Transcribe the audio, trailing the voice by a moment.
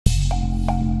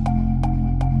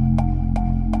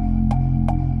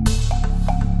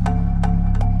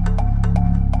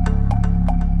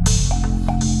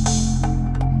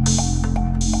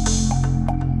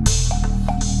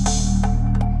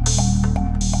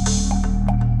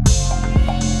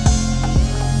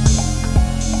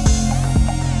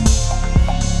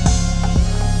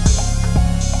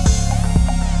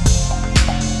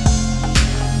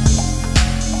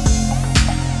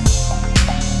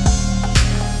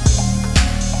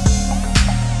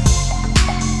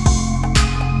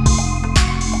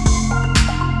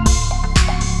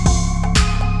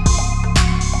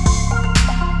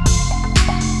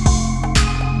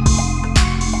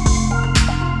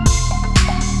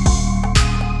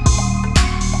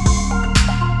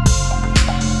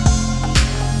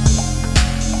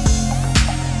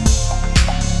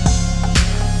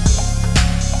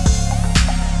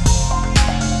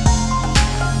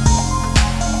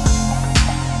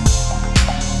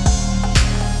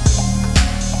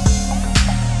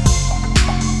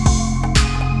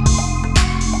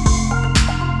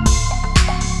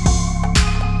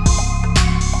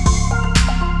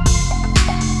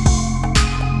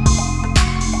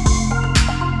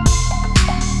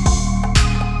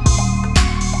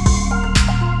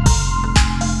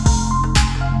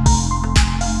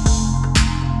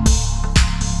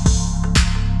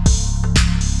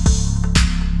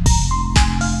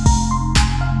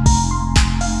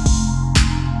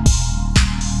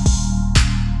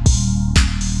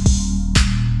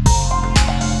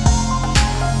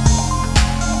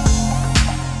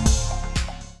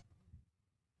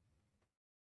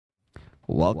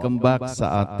welcome back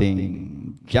sa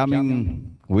ating Jamming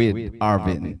with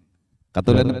Arvin.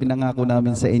 Katulad ng pinangako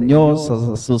namin sa inyo,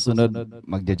 sa susunod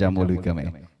magja-jam ulit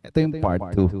kami. Ito yung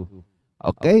part 2.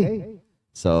 Okay?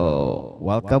 So,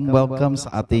 welcome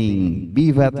sa ating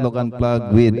Bvetlog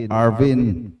Unplugged with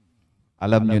Arvin.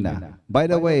 Alam nyo na.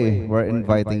 By the way, we're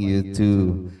inviting you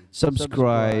to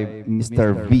subscribe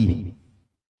Mr. V,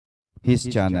 his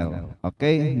channel.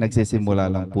 Okay?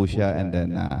 Nagsisimula lang po siya, and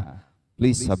then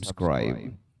please subscribe,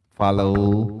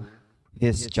 follow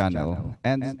his channel,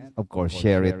 and of course,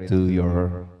 share it to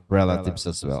your relatives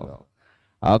as well.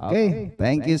 Okay,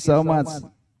 thank you so much.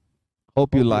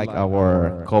 Hope you like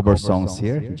our cover songs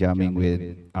here, jamming with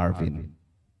Arvin.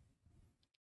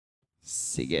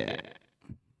 Sige.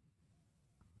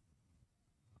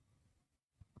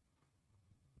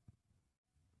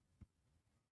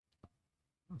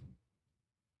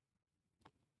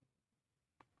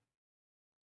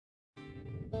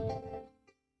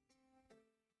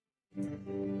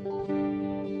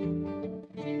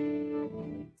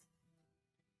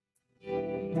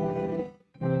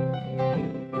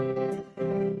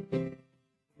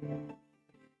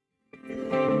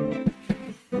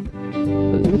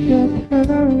 Look at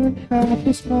her and half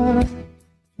a smile.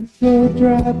 So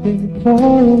driving for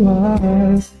a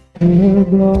while. We're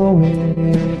blowing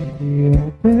in the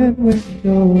open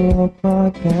window of my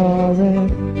car,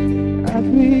 and as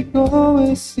we go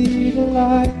and see the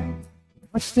light,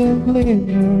 watch them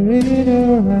glimmer in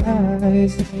her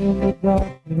eyes in the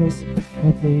darkness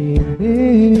of the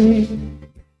evening.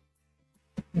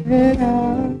 And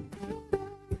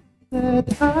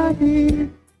I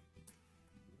hear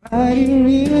right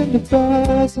here in the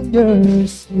passenger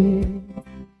seat.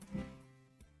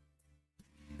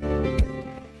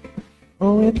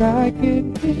 Oh, and I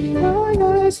can keep my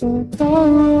eyes on the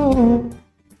road,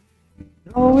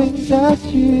 knowing that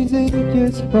she's in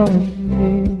just from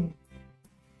me.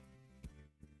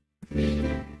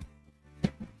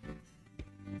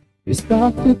 We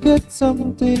stop to get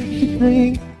something to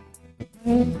drink,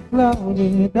 and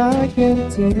clouded I can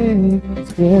take,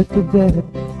 scared to death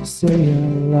to say I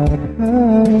love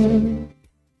her.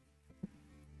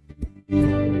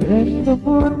 Then the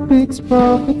moon peeks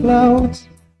from the clouds,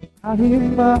 I hear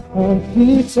my heart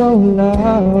beat so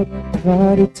loud.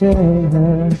 Try to tell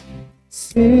her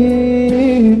simply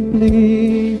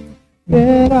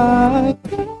that I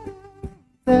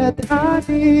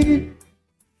need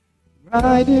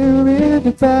right here in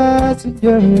the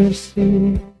passenger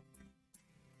seat.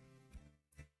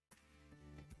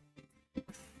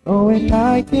 Oh, and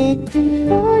I can keep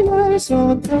my eyes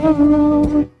on the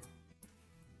road,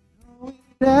 knowing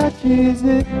that she's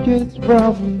just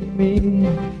from me.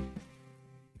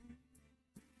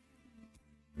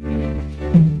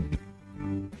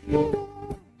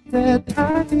 That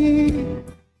I need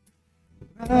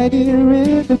right here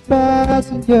in the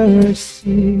passenger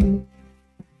seat.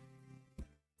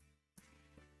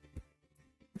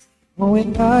 Oh,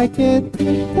 and I can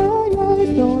keep my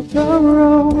eyes on the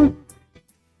road,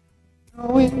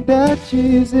 knowing that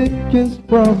she's just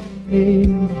from me.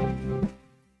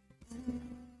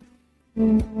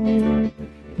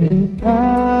 And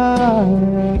I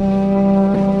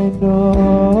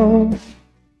know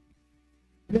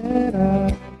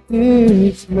that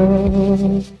it's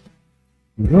love,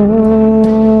 love.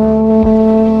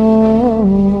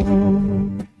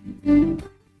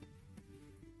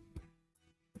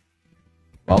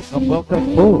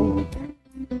 Welcome po.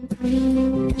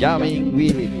 Jamming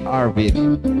with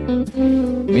Arvin,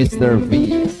 Mr.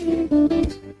 V.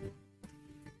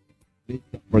 Please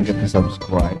don't forget to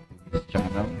subscribe to his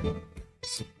channel,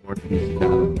 support his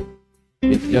channel.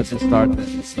 It just started,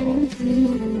 so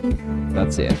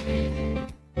that's it.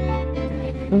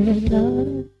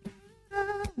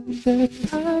 That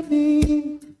I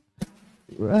need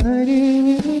right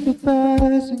here in the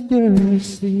passenger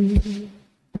seat.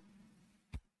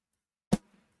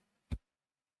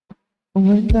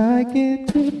 When I can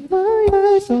keep my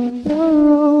eyes on the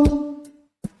road,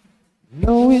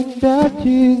 knowing that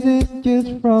she's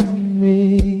just from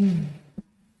me.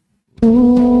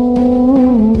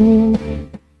 Ooh,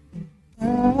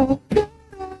 right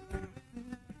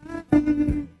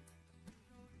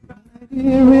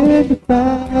here in the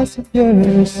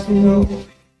passenger seat.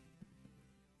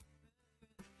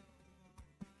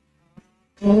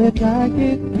 When I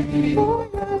can keep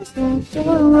my eyes on the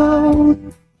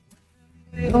road,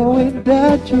 knowing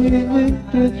that she's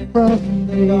just from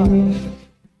me.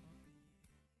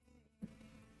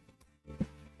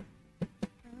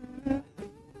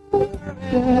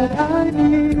 That I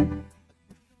need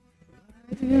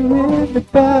right here in the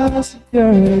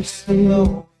passenger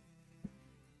seat.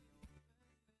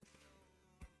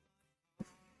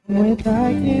 when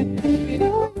I get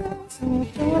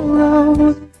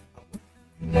around,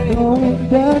 knowing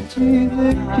that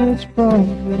Jesus just from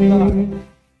me.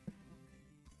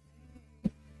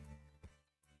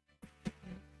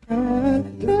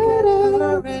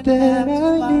 That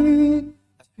I need,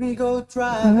 we go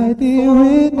right there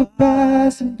in the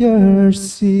passenger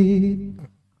seat.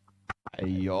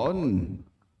 Ayun.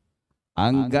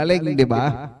 Ang galing, di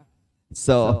ba?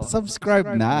 So,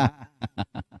 subscribe na.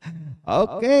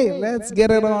 Okay, let's get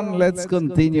it on. Let's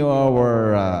continue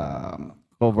our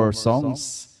cover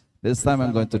songs. This time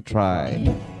I'm going to try.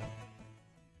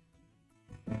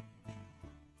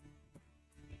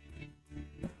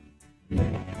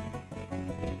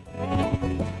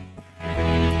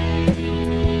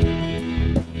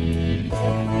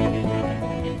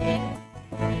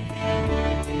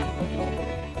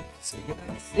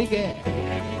 Sige.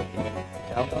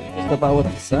 Shoutout po sa bawat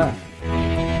isa.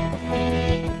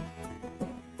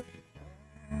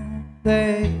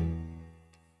 They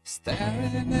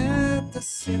staring at the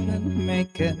ceiling,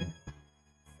 making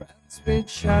friends with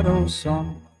shadows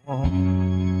on the wall.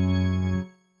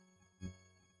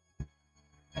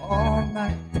 All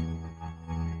night,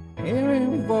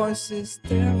 hearing voices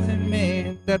telling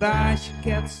me that I should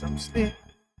get some sleep,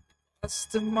 'cause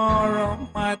tomorrow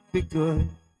might be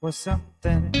good for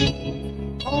something.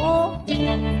 Oh,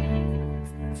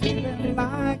 feeling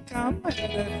like I'm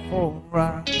headed for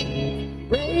a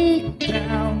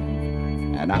breakdown,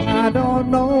 and I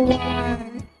don't know why,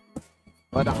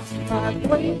 but I'm not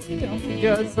waiting. I'm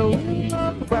just a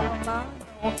little around.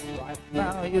 I know right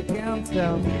now you can't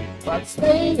tell, but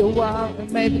stay a while and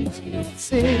maybe you'll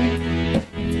see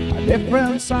a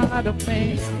different side of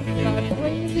me. I'm not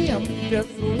crazy, I'm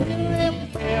just a little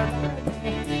impaired.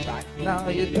 Right now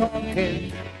you don't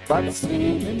care, but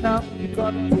soon enough you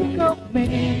gotta think of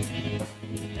me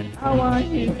and how I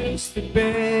used to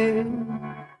be.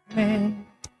 Me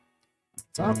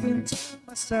talking to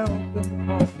myself in the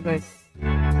morning,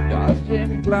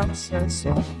 dodging glances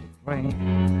on the rain.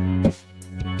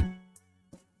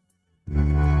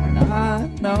 And I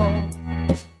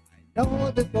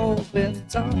know they've all been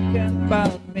talking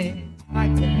about me. I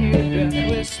can hear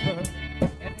them whisper,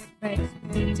 and it makes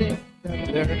me think that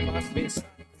there must be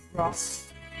something wrong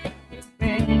with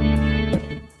me.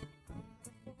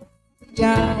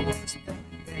 Yeah, I was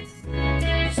thinking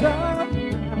somehow I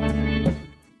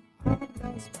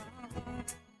lost my mind.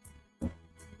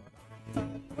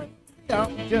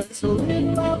 I'm just a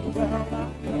little unwell,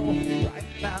 I know.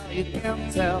 Right now you can't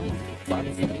tell, but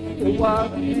it's been a while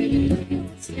and maybe you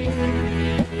can see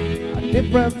a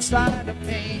different side of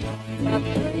me. I'm not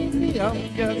crazy, I'm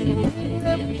just a little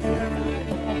impaired.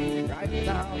 Right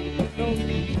now you know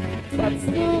me, but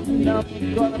soon enough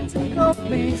you're gonna think of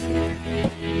me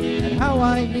and how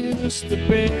I used to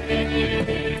be.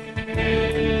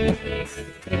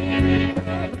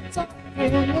 I'm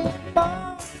talking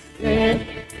about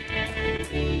it.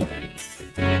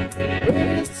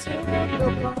 We're so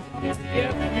long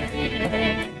together.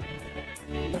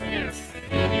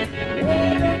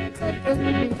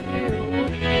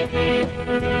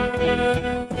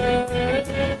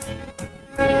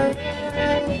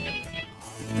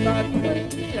 Not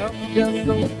crazy, I'm just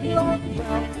so long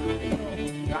around.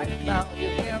 Right now you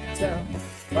can't tell,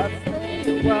 but stay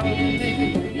a while and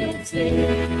maybe you'll see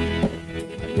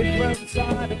a different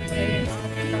side of me.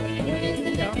 I'm not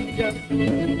crazy, I'm just a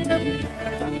little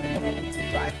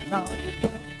right now you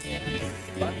don't care,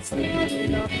 but still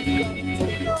enough you're gonna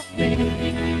think of me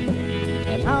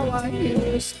and how I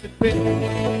used to be.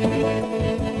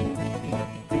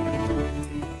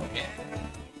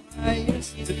 I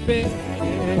used to be.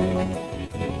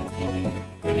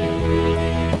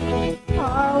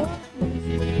 How I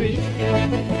used to be.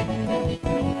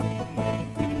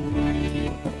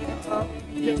 Oh,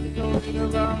 just going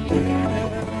around.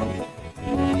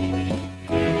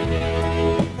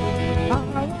 How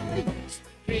I used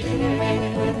to be.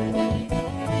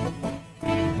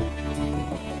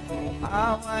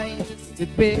 How I used to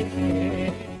be.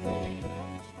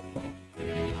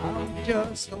 I'm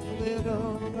just a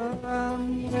little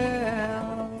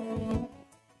unwell.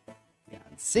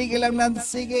 Sige lang ng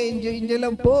sige, enjoy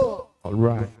lang po.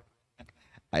 Alright.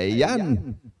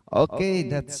 Ayan. Okay,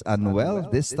 that's unwell.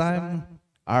 This time,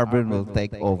 Arvin will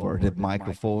take over the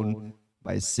microphone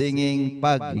by singing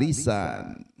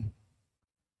Paglisan.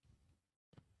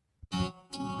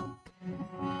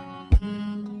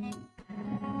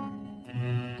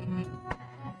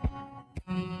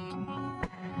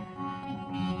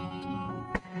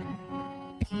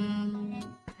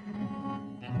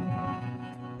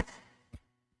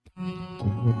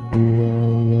 Ang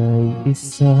buhay ay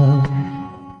isang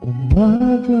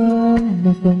umaga talagang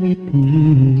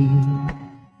nakangiti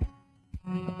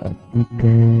at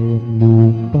ikaw ang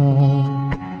lupa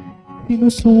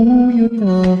sinusuyo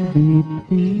ng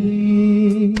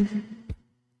bibig.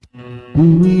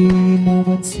 Di mo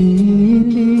man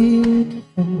silid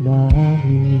ang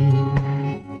langit,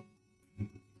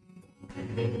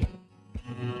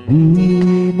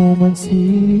 di mo man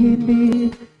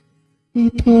silid,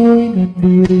 ito'y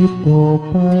nandirito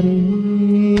pa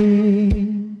rin.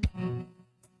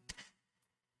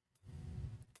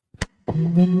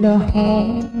 Kung ang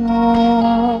lahat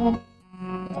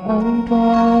ay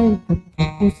may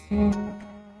katapusan,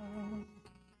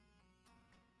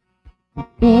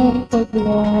 itong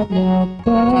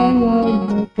paglalakbay ay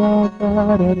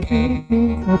magkakarating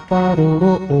sa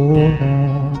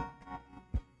paroroonan.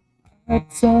 At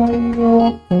sa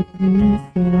iyong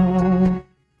pag-isa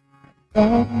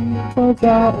ang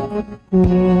pag-aot ko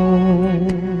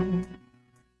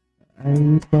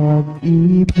ay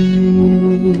pag-ibig.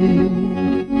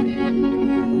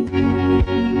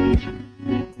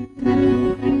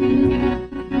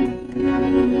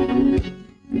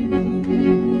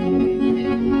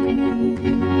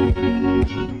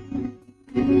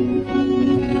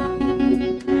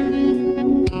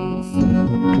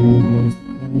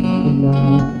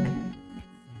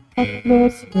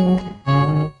 Haplos ng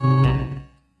hangin,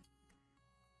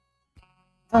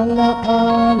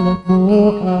 alaala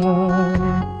mo ay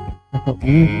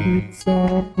nakaukit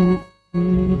sa pipi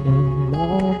ng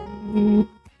langit.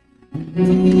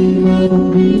 Hindi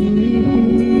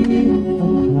marumihim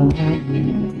ang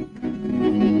hangin,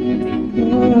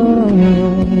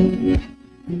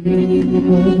 hindi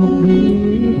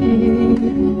marumihim,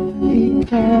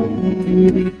 ikaw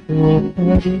nandito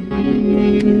pa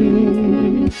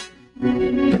rin.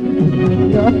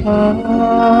 Lahat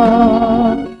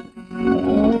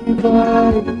ay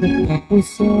may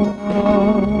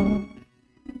katapusan,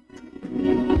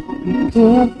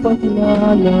 itong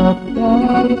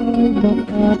paglalakbay ay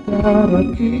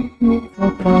makakarating sa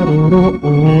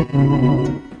paroroonan.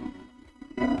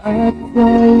 At sa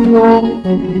iyong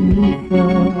pag-ibig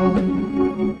ang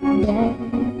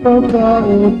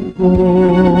pag-aot ko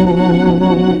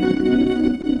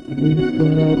ay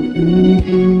pag-ibig.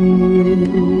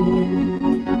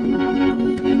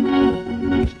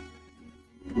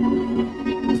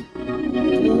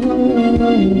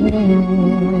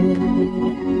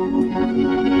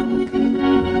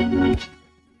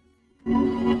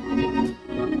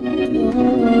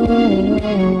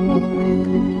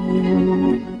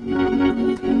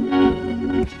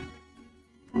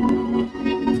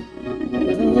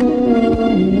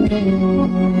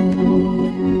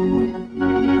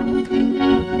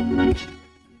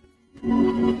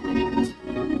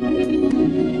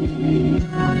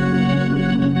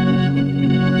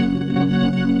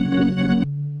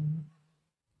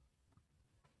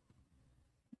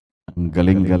 Ang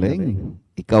galing-galing.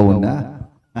 Ikaw na.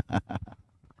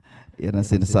 Yan ang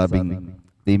sinasabing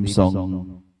theme song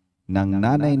ng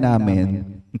nanay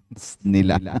namin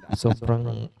nila.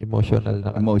 Sobrang emotional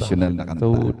na kanta. Emotional na kanta.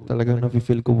 So, talagang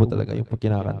nafe-feel ko mo talaga yung pag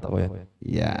kinakanta ko yan.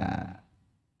 Yeah.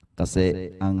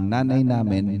 Kasi ang nanay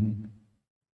namin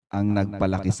ang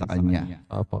nagpalaki sa kanya.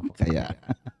 Apo. Kaya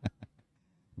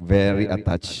very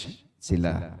attached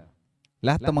sila.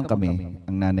 Lahat naman kami,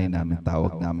 ang nanay namin,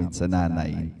 tawag namin sa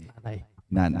nanay.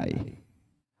 Nanay.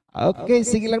 Okay,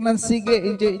 sige lang ng sige.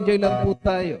 Enjoy lang po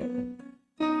tayo.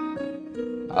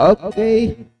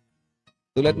 Okay.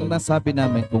 Tulad ng nasabi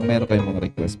namin, kung meron kayong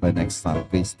mga request by next time,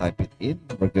 please type it in.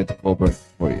 We're going to cover it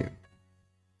for you.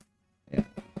 Yeah.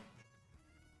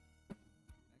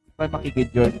 Next time,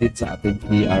 makikidjoin din sa ating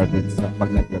PR din sa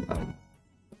paglagyan.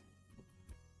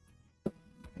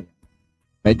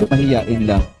 Medyo mahiyain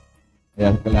lang.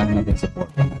 Kaya kailangan natin support.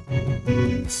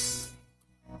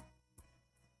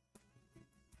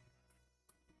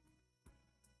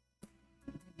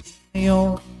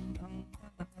 Ngayon ang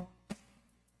panahon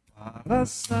para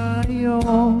sa'yo.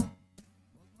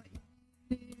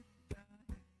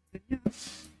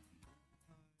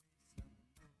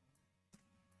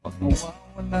 Pag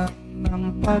nawawalan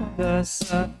ng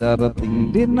pag-asa,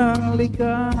 darating din ang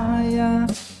ligaya.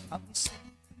 Ang isip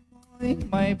mo'y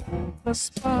may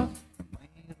bukas pa,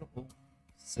 mayroong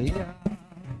saya.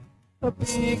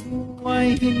 Tabi ko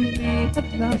ay hindi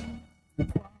hadlang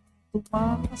upang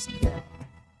tumakas ka.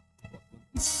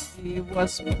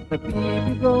 Iwas mo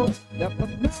nabibigo, dapat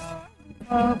na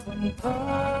mabangka.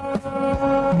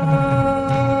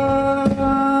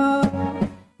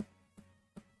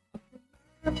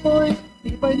 Ako'y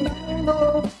tibay ng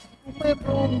loob, kung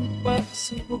mayroong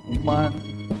pagsukuman.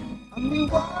 Ang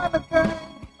liwanag ay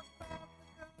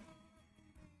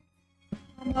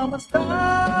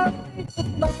Namaster, ikot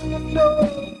ng mundo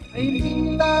ay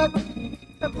di lagi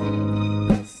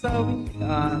kasawian.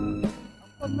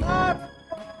 Ang pangarap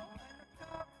ko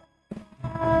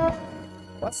ay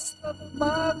basta't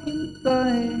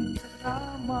maghintay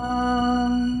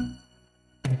lamang.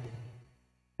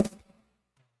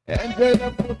 Enjoy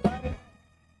na po tayo.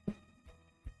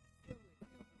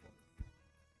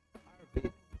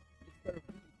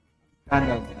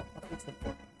 Channel niya.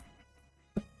 Pakisupport.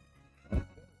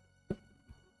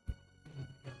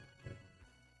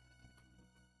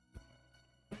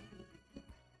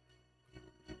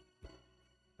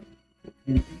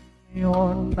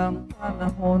 Ngayon ang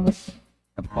panahon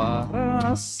na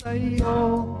para sa'yo,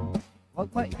 huwag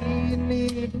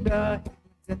mainig dahil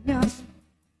ganyan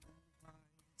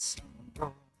sa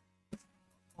mundo.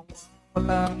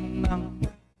 Walang nang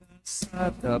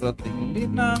sa darating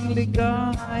din ang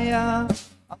ligaya,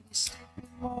 ang isipin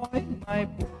mo ay may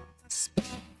bukas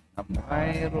na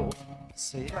mayroong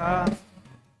saya.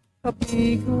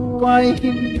 Tabi ko ay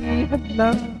hindi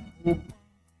hadlang upang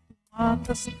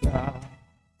tumakas ka.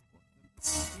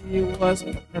 Iwas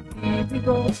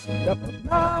pagkatibigo, dapat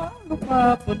na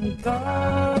lumaban ka.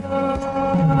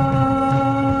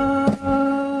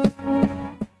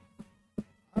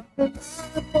 Ang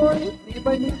kailangan mo'y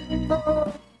tibay nito,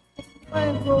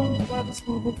 mayroong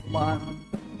pagsubok man.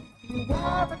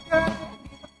 Iwanan ka,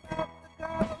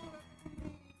 itatatagal,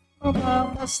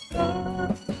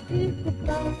 mamamasdan. Ikot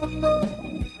lang ako,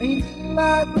 ay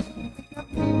lagi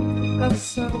aking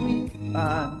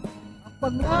kasawian. Ang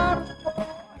pangarap ko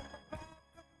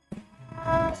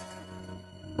ay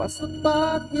basta't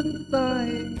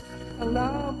maghintay ka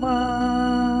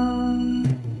lamang.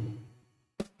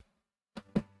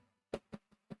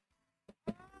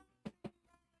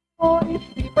 O'y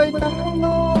tibay ng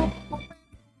ulo,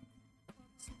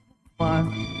 ang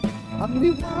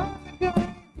liwanag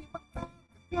ay di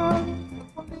magtatagal,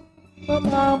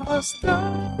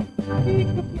 mamamasdan.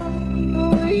 Ikot ng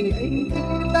mulo'y ay hindi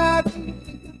lagi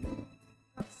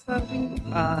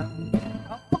kasawian.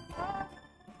 Ang pangarap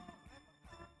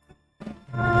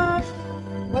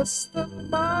basta't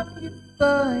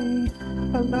maghintay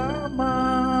ka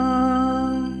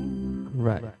lamang.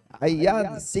 Right.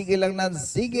 Ayan, sige lang na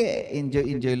sige.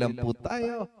 Enjoy lang po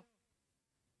tayo.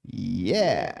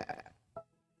 Yeah.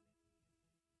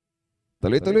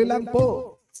 Tuloy-tuloy lang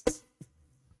po.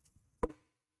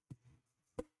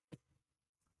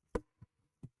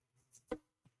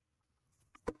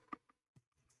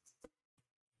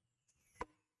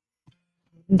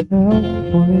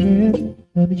 Disappointed,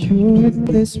 not sure in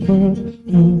this world.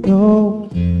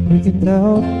 No, breaking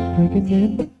out, breaking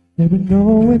in, never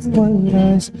knowing what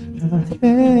lies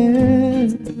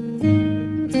ahead.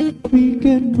 We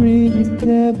can really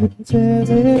never tell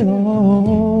it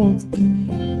all.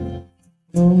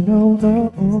 No.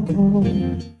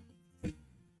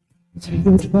 Say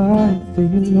goodbye, say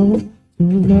hello to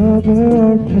a lover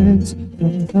or friends.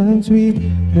 Sometimes we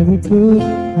never could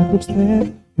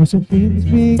understand. There's some things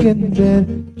we can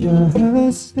then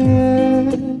just say.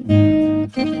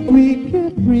 We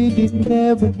can really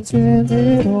never tell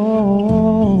it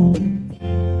all.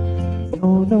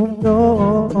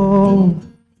 No.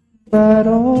 But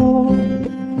all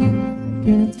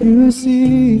can't you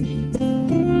see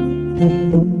that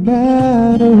no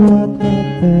matter what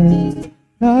happens,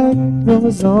 life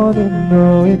goes on and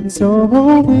no, it's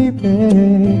all we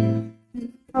make.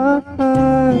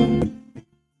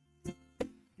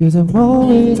 Cause I'm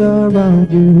always around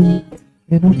you,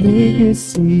 and I'll make you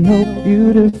see how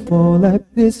beautiful life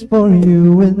is for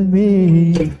you and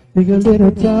me. Take a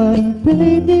little time,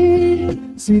 baby,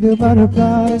 see the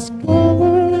butterflies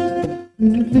colors,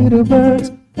 the little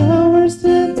birds, flowers,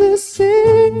 and they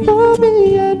sing for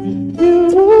me and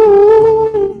you.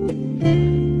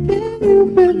 Can you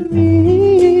feel me?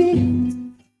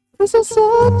 This is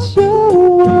such a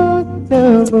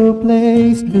wonderful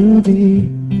place to be.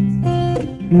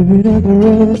 Give it a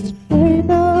rest right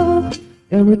now.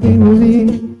 Everything will be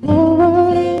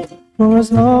alright. For as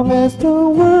long as the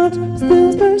world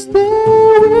still turns, there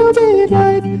will be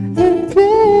light and day.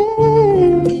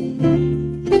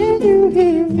 Can you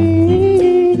hear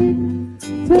me?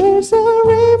 There's a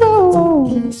rainbow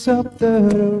always after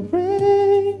the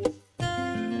rain.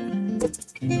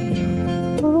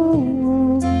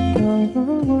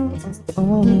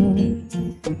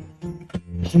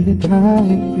 Feeling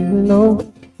high, feeling low.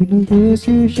 Feeling this,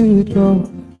 you should go.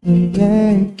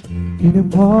 Yeah, getting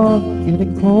hot,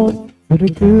 getting cold, but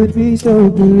it could be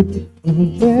so good. Oh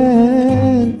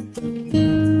yeah,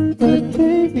 but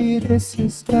baby, this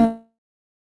is not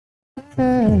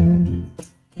bad.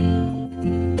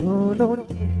 Oh no.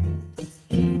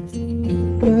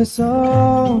 'Cause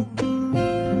all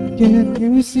can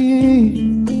you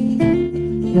see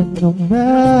that no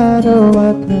matter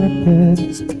what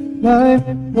happens, life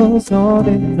goes on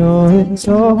and on.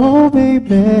 So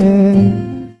baby,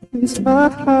 it's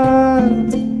my heart.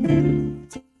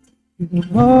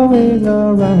 I'm always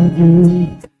around you,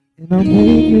 and I'll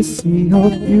make you see how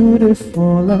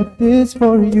beautiful life is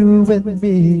for you and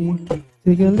me.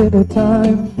 Take a little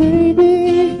time,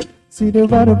 baby. See the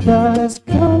butterflies,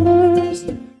 colors.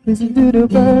 Listen to the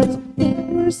birds.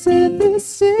 Birds and they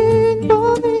sing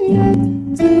for me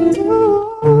and to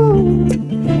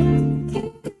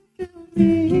me.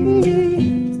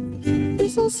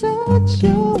 This is such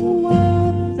a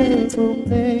wonderful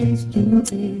place to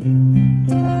be.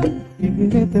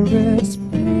 Even if the rest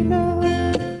may not,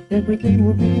 everything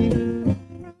will be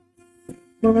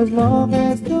for as long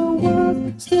as the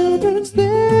world still turns.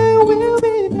 There will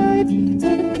be night and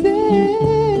day.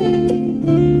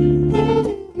 When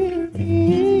you hear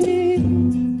me,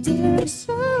 there's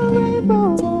a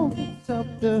rainbow up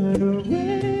the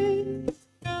rain.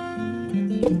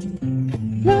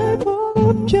 Life full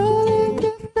of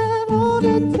challenges, and all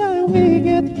the time we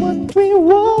get what we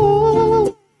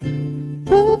want.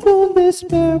 But don't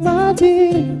despair, my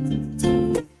dear.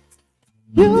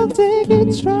 You'll take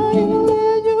it trial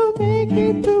and you'll make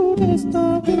it through the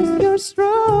storm. 'Cause you're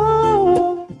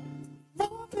strong. My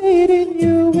faith in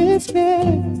you is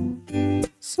there.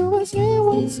 So I say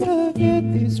once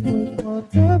again, this was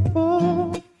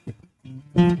wonderful.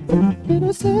 Let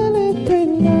us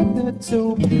celebrate life that's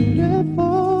so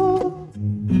beautiful.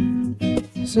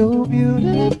 So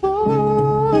beautiful.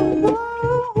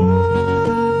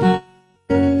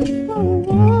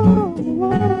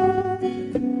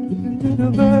 The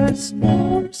birds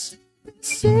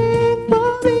sing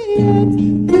for me and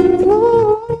you.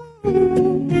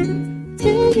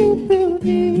 Can you feel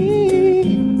me?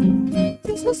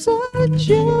 This is such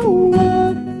a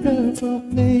wonderful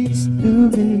place to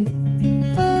be.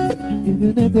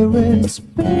 Even if the rain's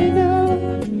rain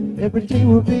out, everything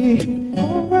will be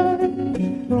alright.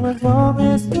 For as long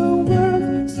as the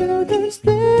world still turns,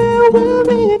 there will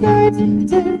be night and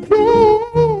day.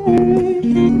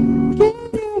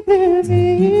 Hear me?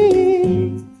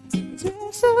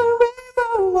 There's a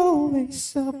rainbow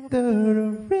always after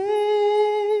the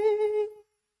rain.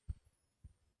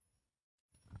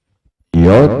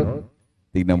 Yun.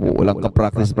 Tignan mo, walang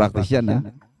ka-practice yan, ha?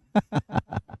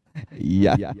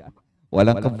 Yeah.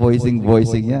 Walang ka-voicing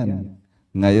yan.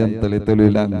 Ngayon,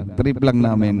 tuloy-tuloy lang. Trip lang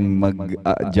namin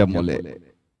mag-jam uli.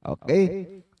 Okay?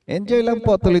 Enjoy lang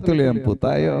po, tuloy-tuloy lang po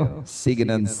tayo. Sige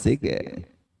ng sige.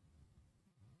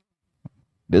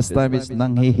 This time is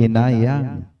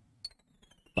nanghihinayang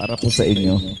para po sa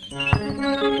inyo.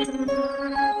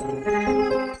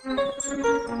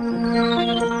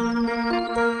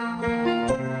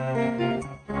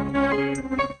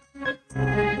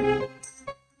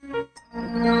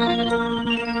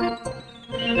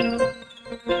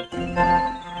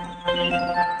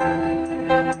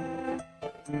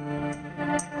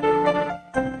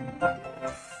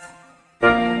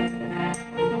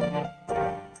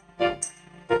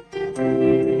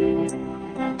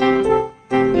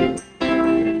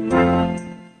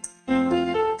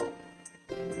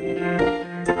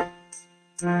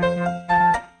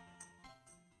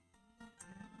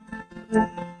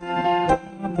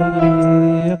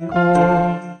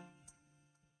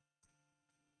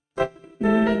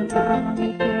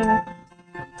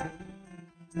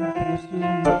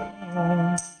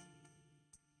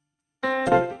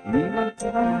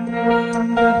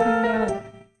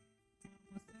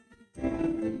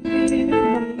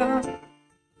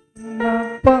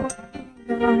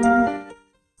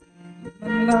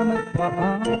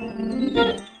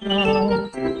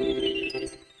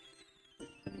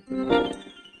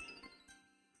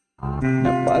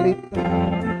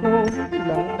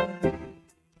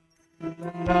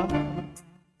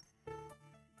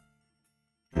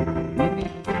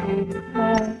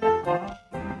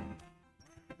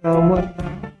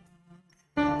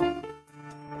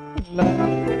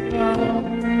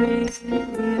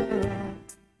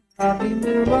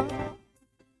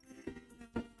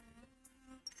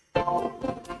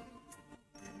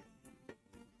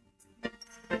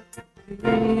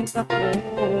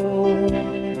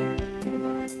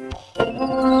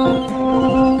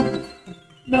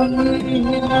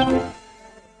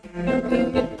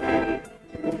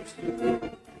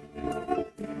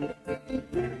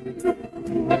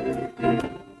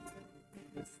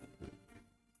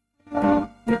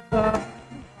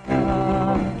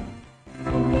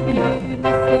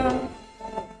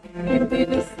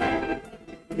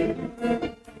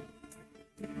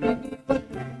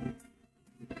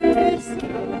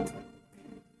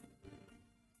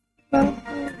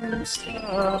 Sige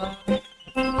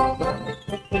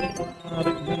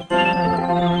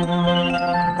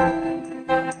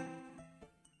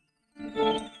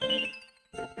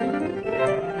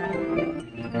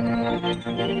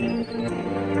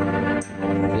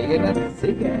na,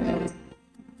 sige.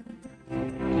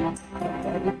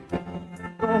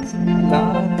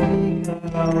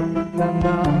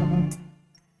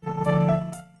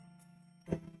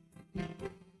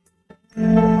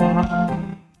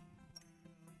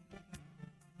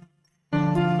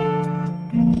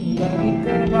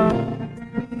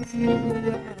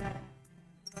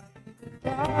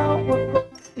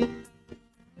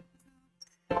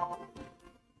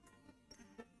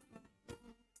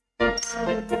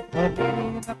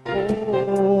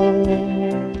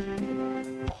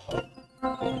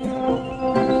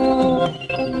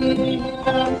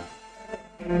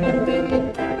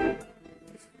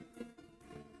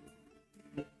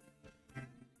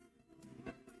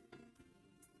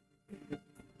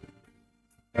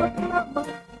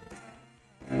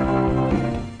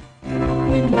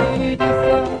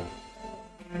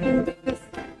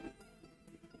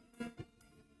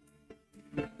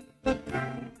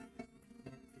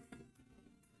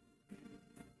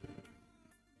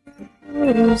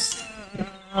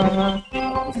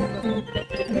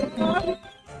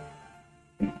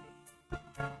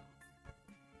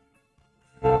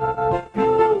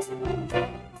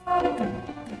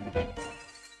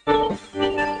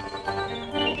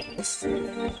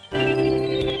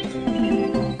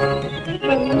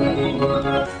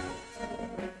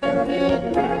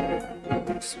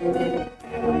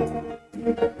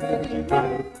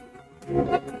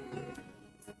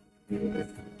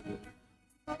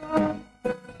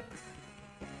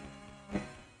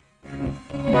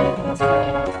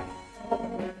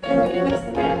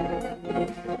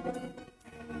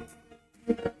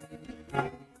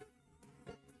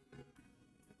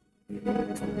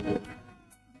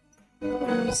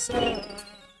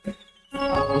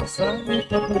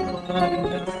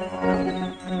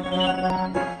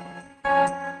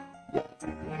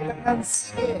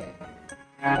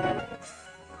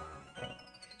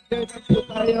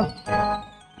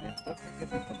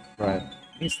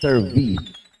 Mr. V.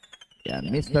 Yan,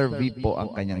 Mr. V po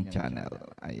ang kanyang channel.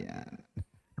 Ayan.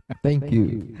 Thank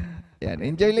you. Yan,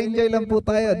 enjoy lang po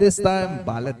tayo. This time,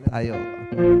 ballad tayo.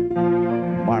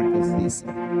 Marcus is.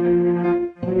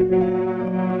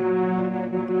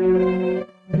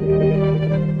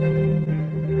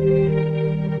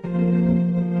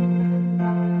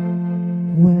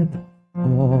 When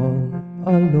all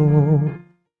alone,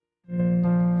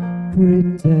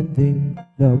 pretending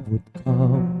love would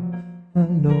come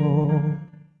along,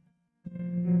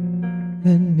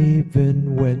 and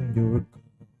even when you're gone,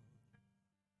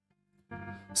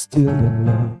 still in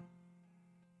love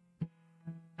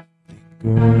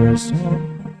lingers on.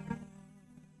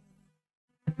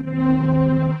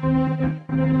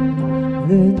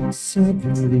 Then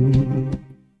suddenly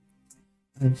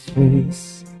I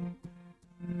face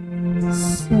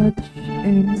such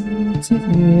emptiness,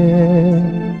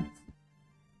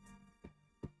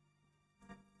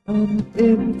 an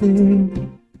empty.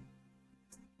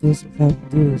 This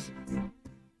practice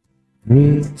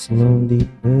brings loneliness.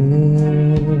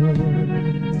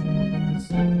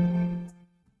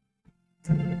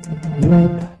 When I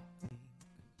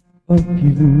think of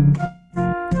you,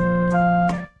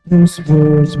 those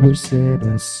words were said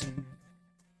as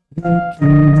they're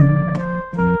true.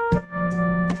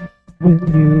 When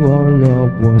you our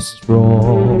love was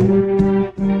strong,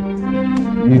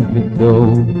 even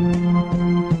though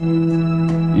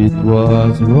it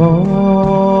was wrong.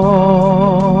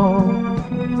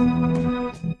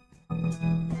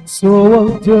 So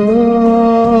I'll just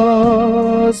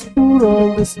put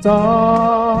all the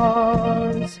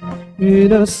stars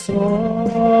in a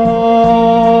song.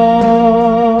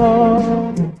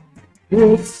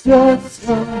 It's just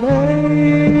a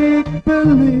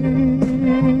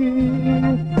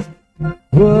make-believe,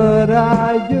 but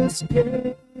I just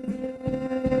can't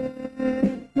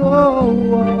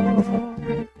go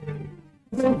on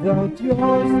without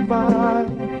your smile,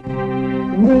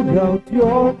 without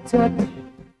your touch,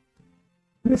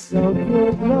 without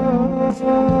your love.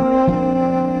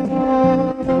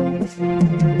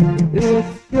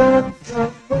 It's just a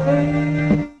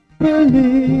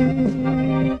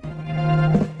make-believe,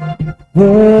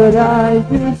 but I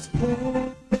just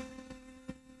can't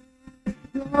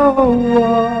go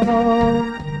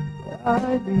on.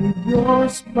 I need your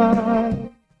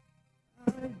smile, I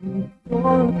need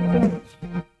your touch,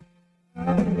 I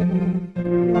need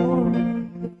your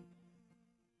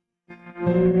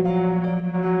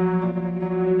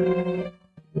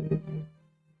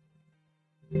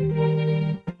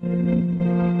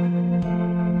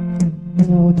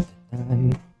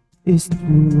is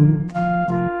true.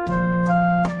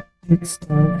 It's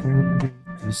time for me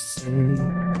to say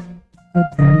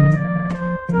adieu.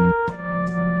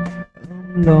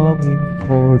 I'm longing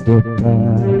for the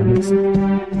past,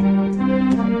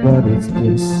 but it's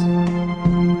just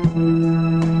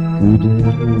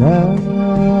couldn't last.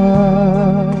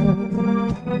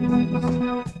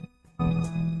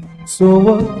 So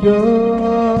I'll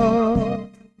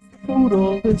just put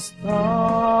all the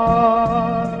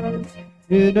stars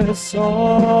in a song.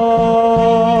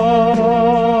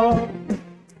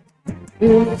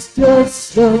 It's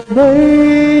just a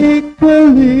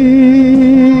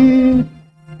make-believe,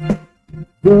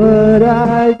 but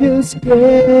I just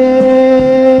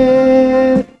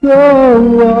can't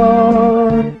go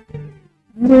on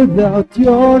without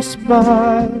your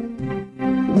smile,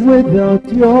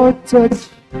 without your touch,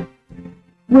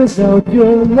 without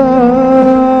your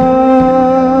love.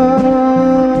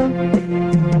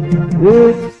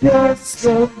 It's just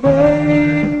a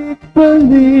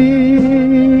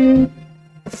make-believe,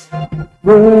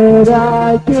 but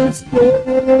I just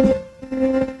can't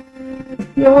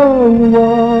go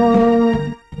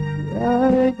on.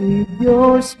 I need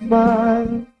your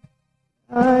smile,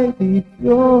 I need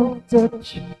your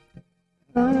touch,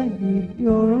 I need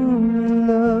your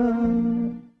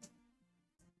love.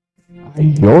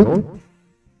 Ayun.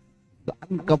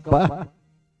 Saan ka pa?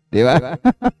 Di ba?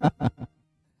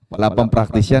 Wala pang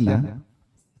practice yan, ha?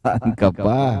 Saan ka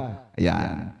pa?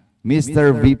 Ayan.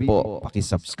 Mr. V po,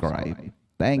 pakisubscribe.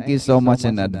 Thank you so much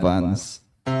in advance.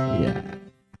 Ayan.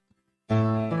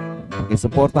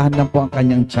 Pakisuportahan lang po ang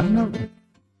kanyang channel.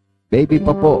 Baby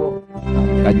pa po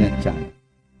ang kanyang channel.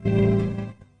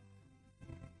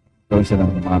 Gawin siya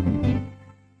ng mami.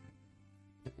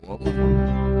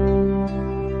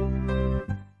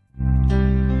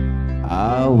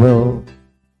 I will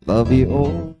love you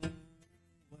always,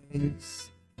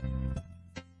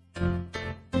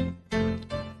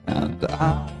 and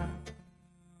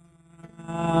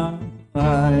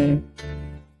I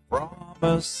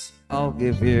promise I'll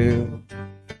give you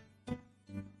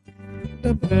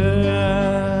the best.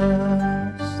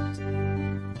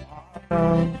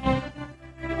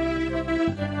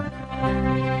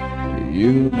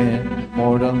 You mean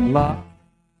more than love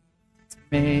to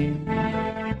me.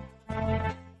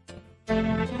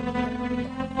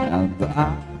 And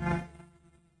I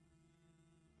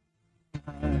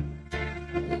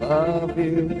love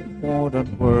you more than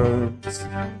words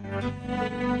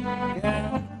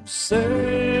can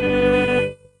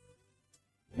say.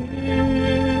 You'll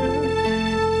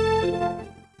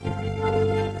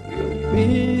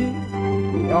be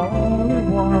the only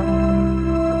one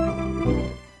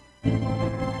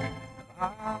I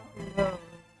love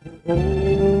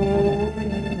always.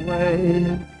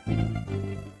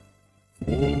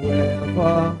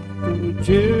 Forever to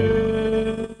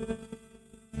Cheel.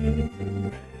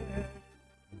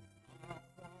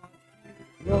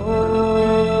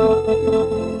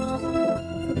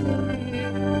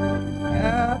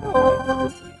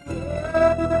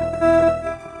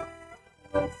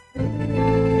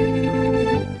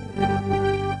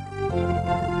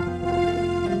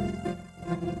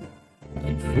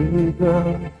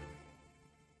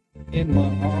 In my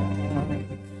arms.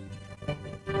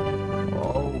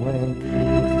 Always.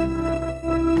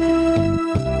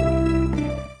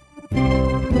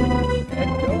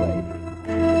 Enjoy.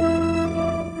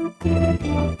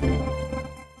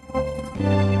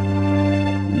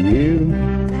 You.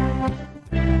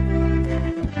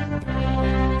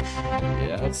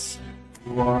 Yes,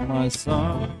 you are my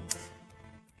son.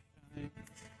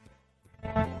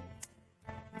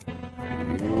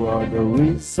 You are the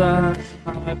reason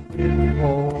I live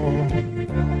for.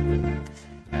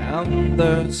 And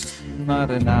there's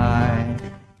not an eye.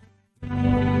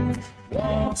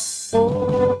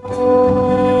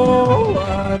 Oh,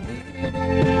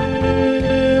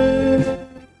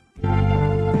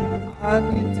 I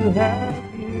need to have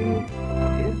you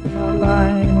in my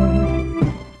life.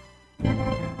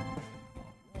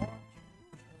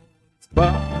 By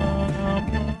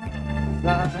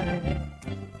my side.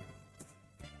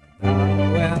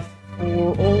 Now and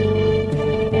for always.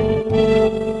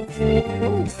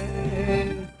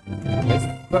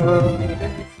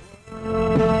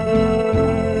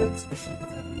 Words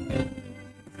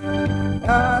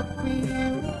that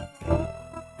we'll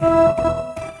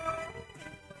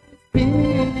be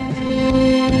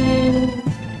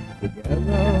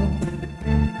together.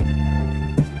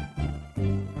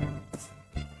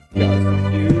 Just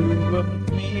you and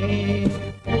me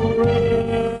forever.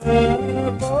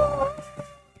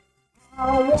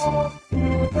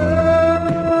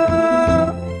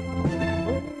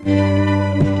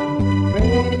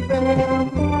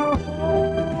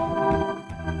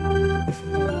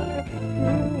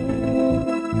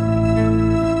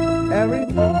 every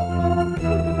moment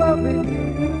loving you.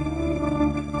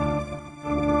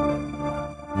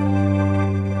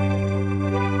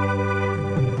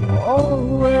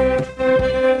 Always.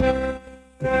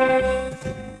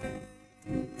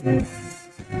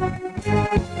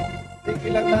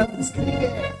 Sige lang natin, sige.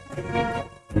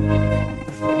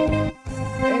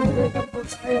 Enjoy na po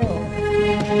tayo.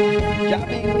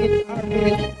 Jamming with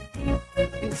Arvin,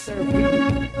 Mr. B.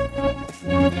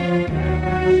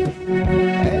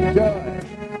 Enjoy.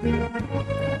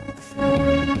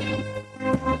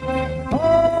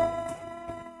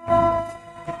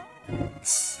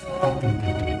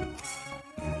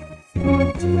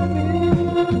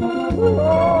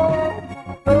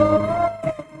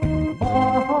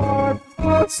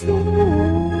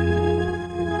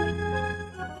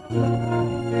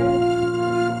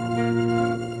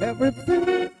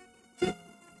 Everything.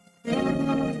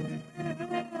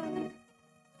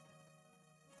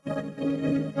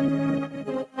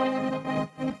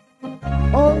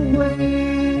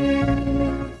 Always.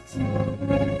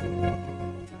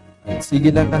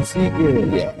 Sige lang na sige.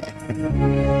 Yeah.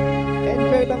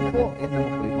 Enjoy lang po. Yan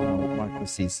naman po yung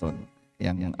Marcos season.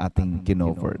 Yang ating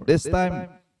kinover. This time,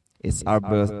 it's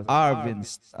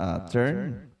Arvin's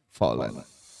turn. Fallen.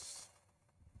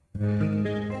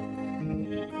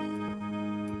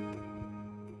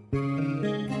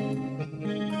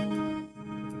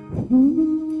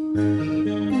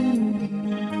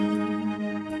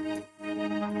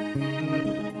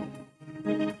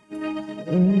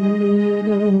 A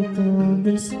little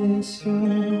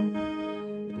conversation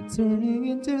turning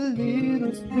into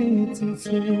little sweet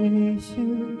sensations,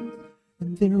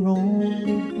 and they're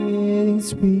only getting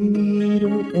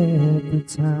sweeter every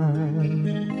time.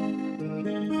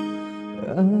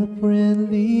 A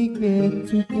friendly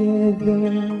get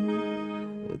together,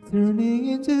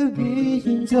 turning into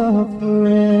visions of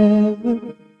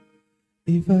forever.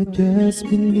 If I just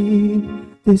believe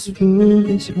this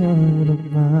foolish heart of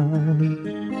mine,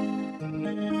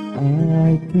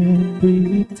 I can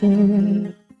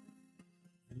pretend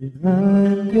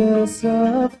I'm just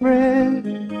a friend,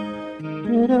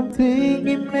 and I'm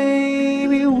thinking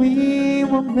maybe we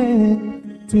were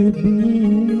meant to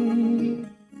be.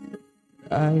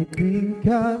 I think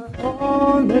I'm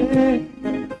falling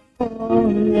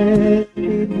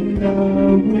in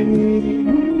love with you.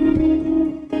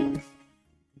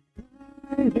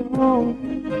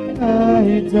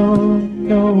 I don't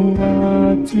know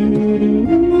what to do.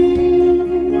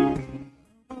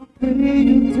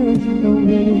 You turn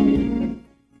away,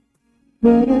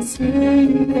 but I say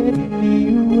let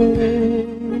me away.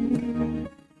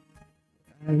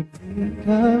 I think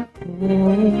I'm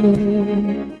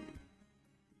falling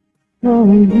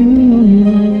for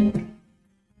you.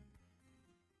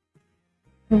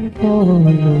 I'm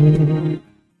falling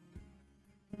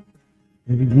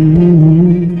for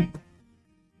you.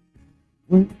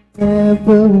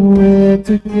 Whenever we're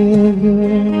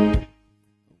together,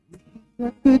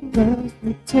 good times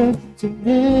return to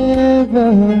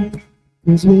never.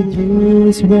 'Cause with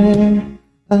you is where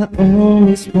I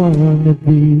always wanna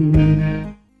be.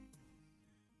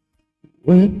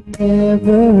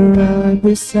 Whenever I'm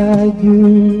beside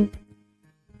you,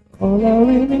 all I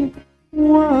really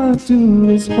want to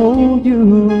is hold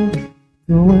you.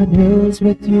 No one else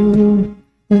but you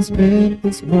has meant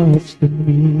this much to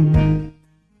me.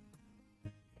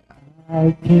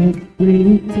 I can't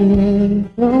pretend,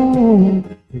 no,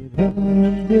 that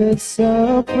I'm just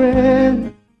a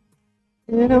friend,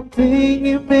 and I'm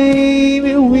thinking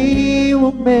maybe we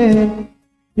were meant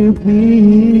to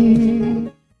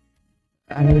be.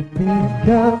 I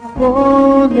think I'm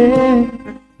falling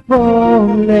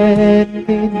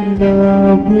in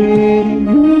love with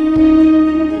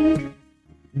you,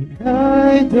 and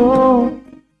I don't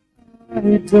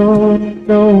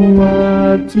know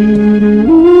what to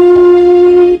do.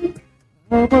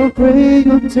 I'm afraid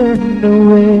you'll turn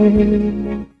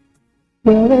away,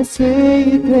 but I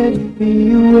say it let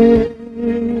me away.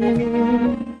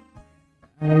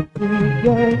 I think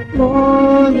I'm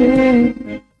falling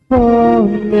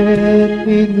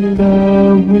in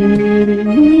love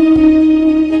with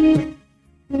you,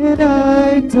 and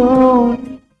I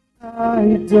don't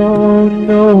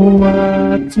know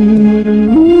what to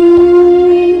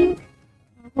do.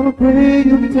 I'm afraid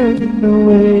you'll turn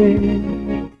away,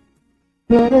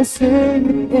 but I say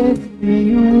it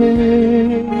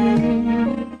anyway.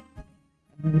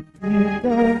 I think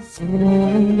I'm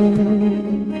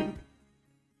falling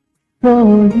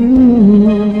for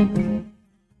you,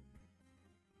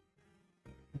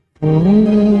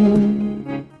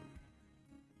 falling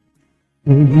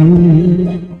for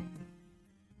you.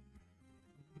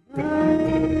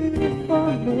 I'm falling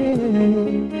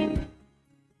live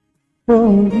for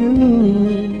you,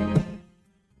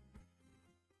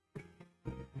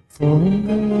 for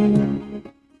love,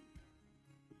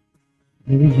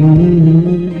 for you.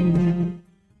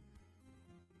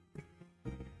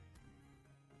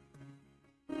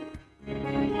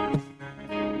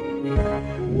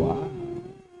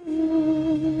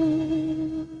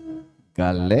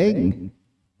 Galing.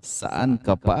 Saan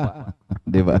ka pa?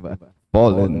 Di ba?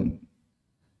 Fallen.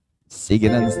 Sige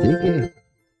na, sige.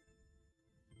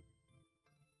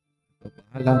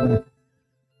 Bahala na.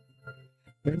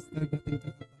 First na dating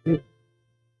kakapit.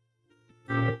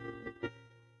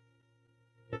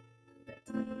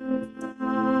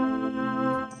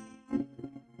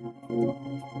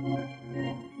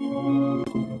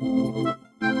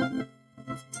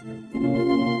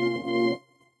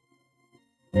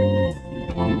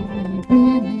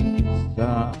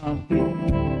 Sa aking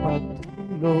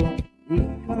pagtulog,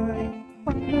 ika'y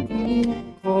panaginip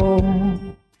ko.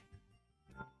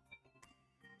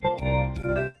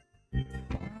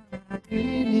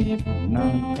 Panaginip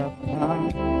ng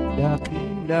kapag-dakila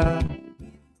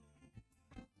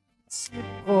isip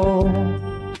ko.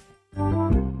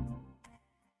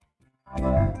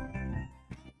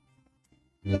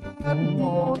 Lahat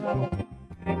mo ang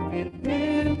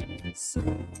pipilin sa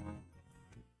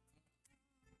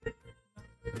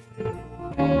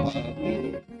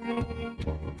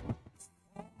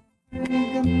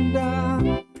ganda,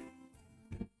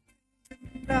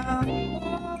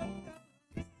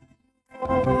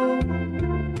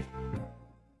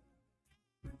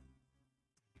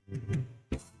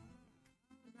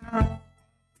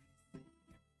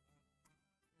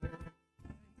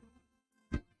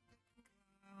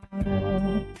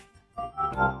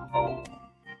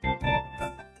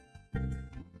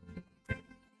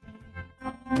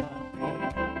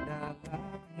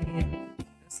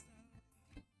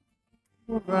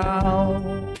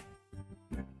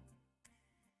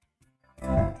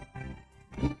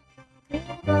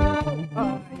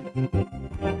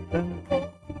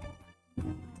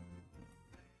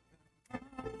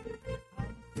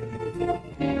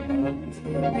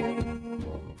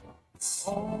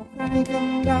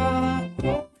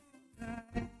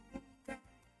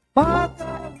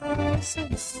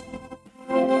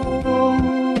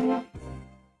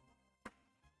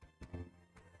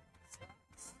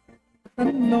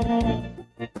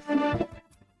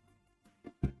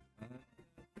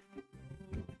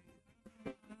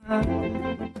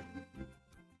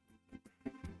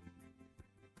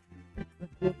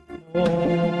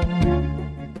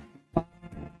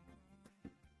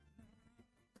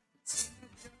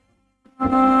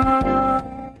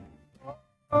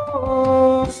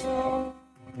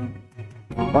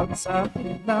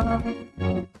 pagsabi lang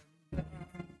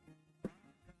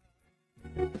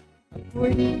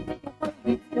ako'y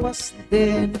nakalipas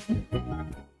din.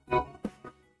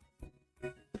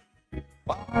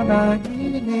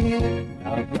 Panaginip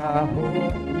nagahon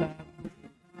lang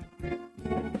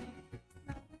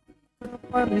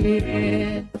pa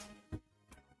rin.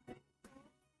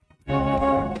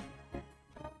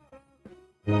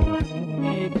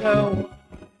 Ikaw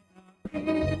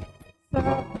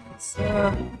sa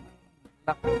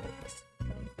lakas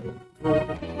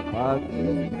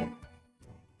pag-ibig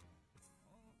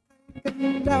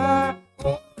ganda,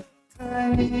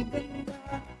 kay ganda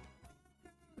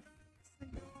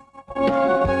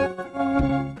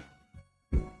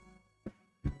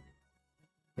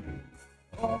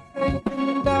okay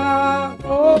ganda,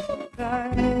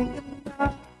 kay ganda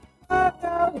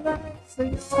pag-alay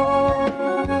sa'yo.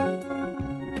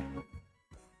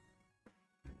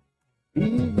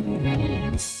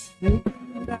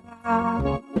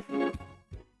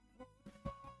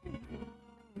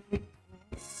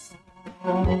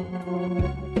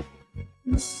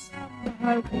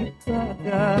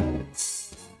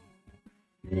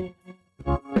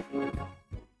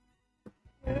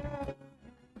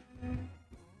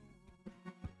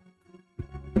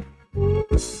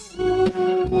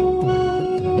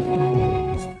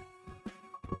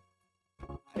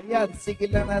 Ayan, sige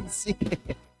lang, sige.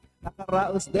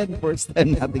 Nakaraos din, first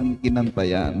time nating kinanta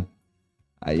yan.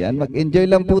 Ayan, mag-enjoy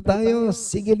lang po tayo.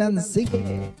 Sige lang, sige.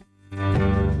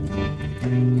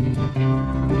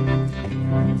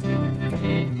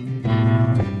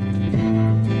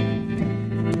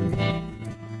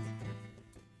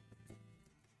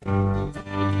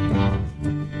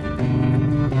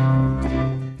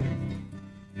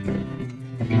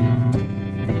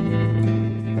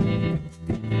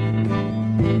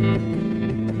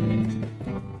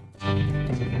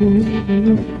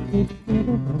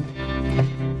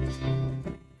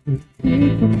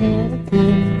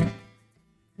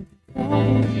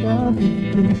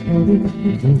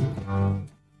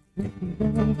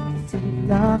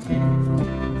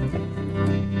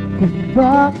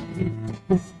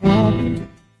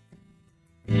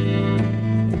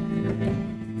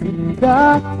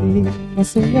 Dahil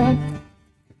masaya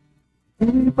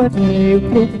di pa na yung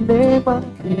problema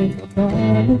kung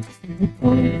bakit ito.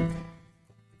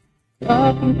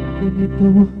 Bakit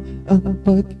ganito ang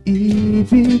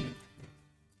pag-ibig?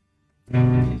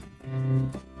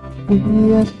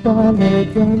 Kaya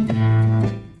talagang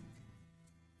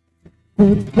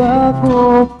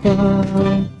magbago pa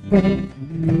ang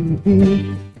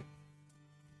pag-ibig.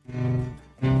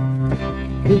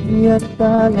 Kaya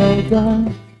talagang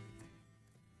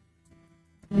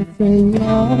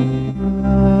masaya.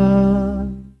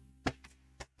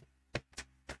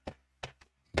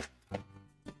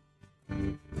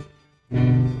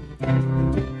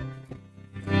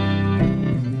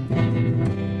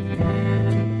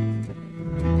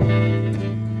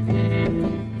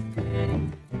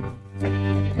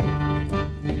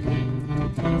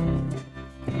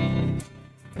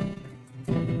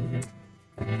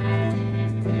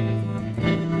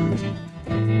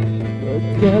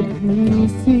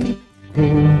 Pagkagising ko,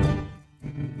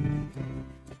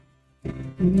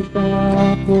 di pa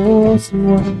ako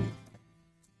suwan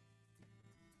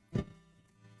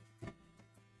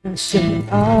na siyang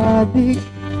adik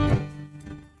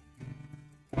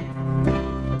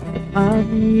sa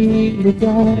aming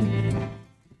lugar.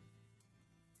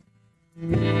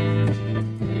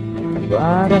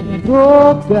 Parang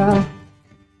droga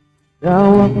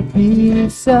raw ang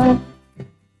bisa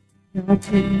na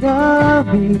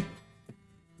sinabi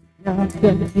na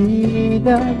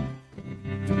kanina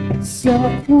sa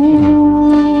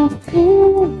unang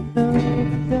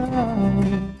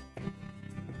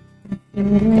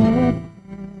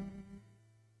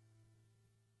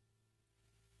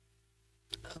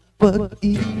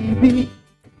pag-ibig.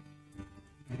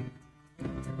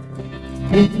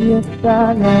 Hindi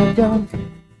talagang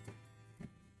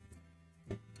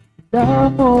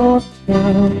damot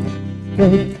ng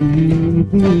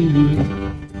pag-ibig.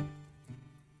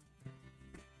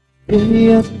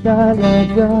 Hindi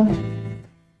talaga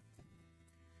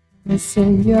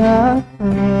masaya.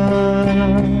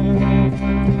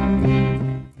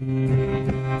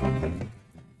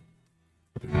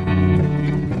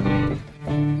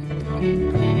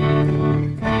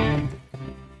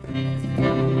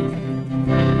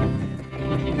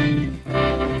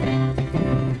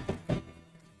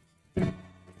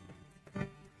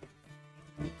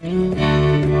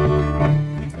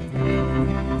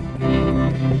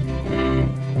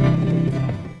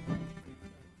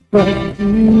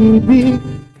 Pag-ibig,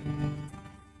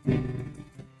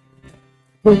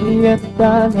 kaya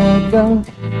talaga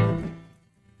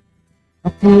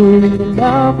ako'y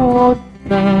lamot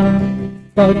ng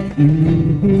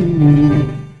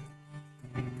pag-ibig.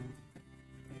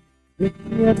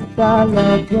 Kaya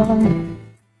talaga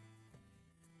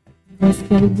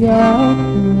masaya.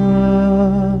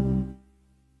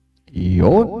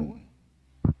 Yun.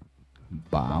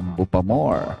 Bamboo pa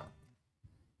more.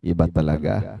 Iba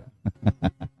talaga.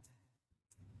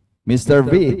 Mr.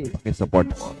 V,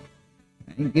 pakisupport po.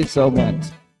 Thank you so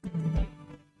much.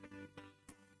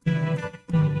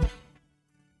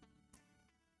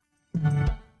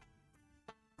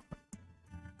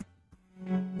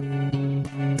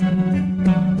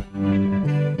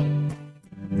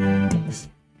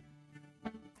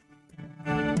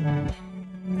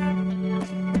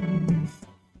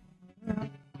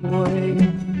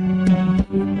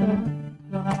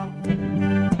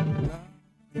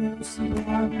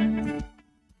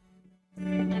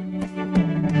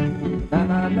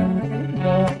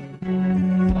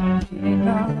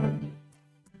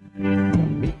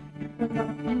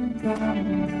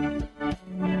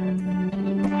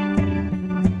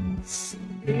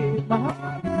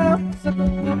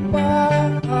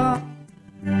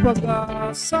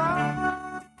 Pag-asa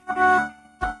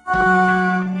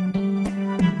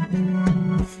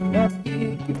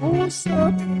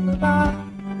nakikiusap na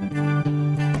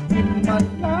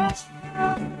malas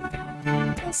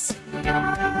kasya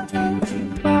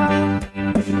iba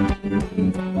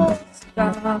ipos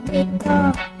kami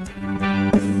na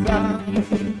sa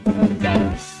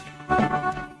pag-asa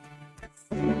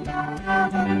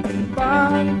iba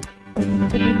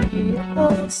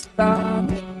ipos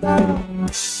kami na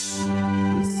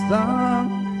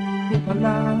isang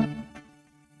himala.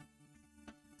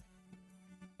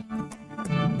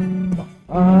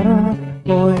 Para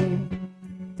ko'y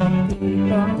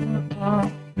nakita ka,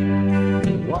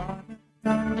 iwan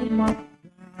na umaga.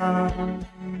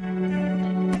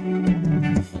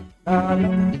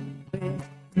 Lalamig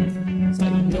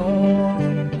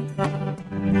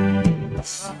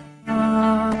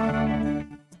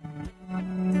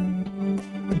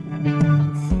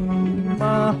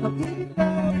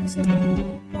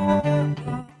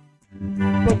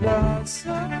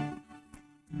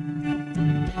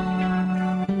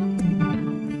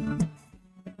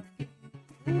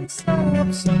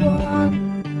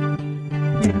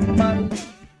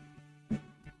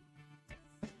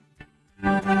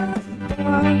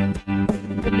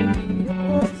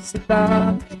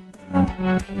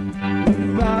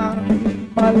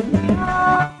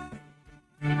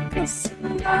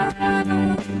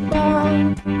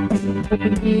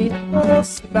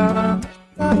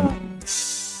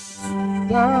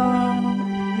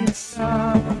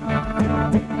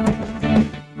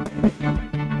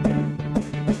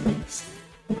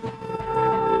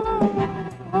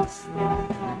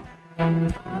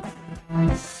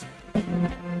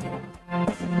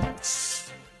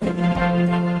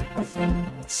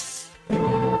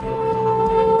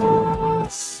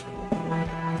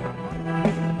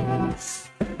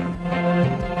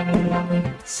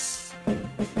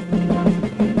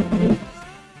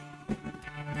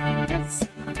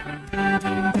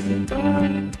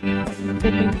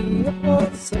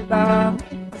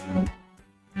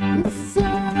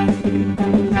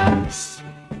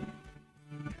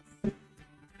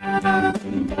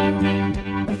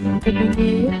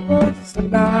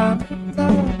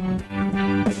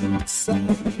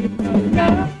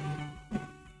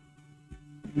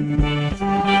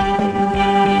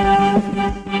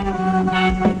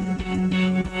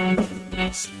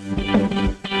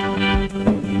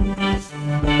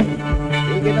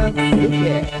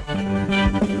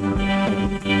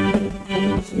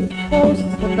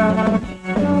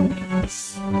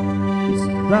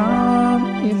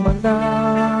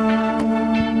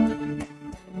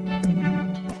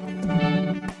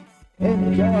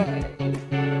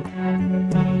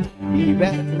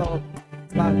Bvetlog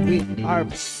with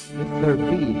Arms, Mr.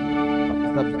 B.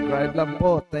 Subscribe lang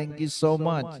po. Thank you so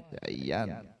much.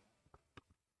 Ayan.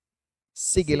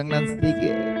 Sige lang ng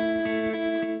sige.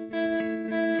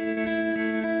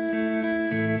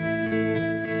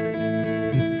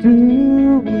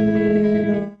 Do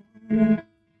it all,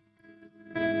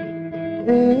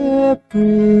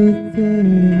 everything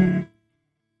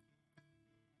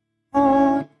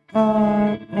on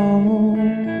our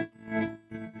own.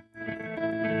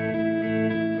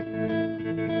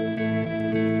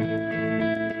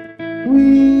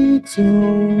 We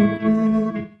don't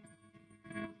need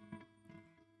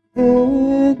anything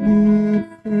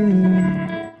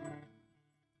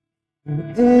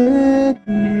or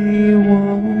anyone.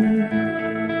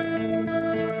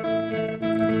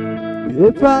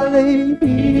 If I lay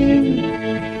here,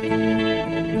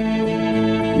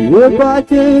 if I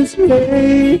just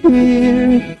lay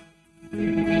here,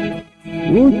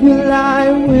 would you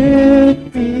lie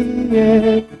with me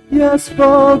and just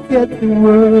forget the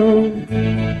world?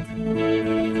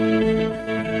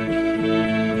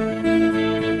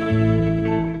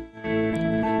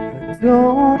 I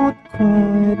don't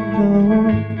quite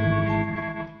know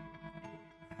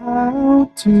how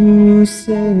to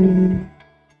say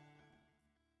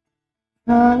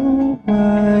how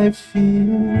I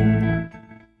feel.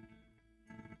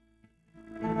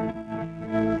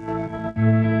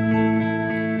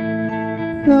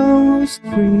 Those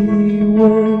three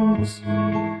words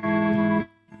are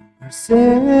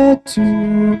said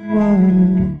too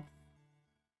much,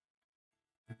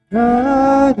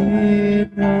 not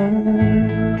enough.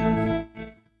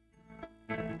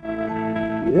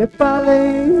 If I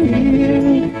lay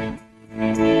here,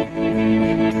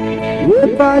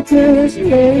 if I just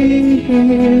lay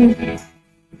here,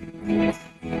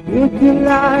 would you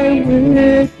lie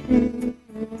with me?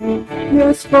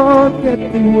 Just forget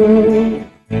the world.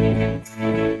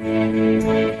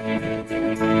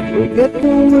 Forget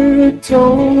the word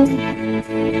told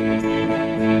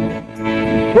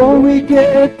before we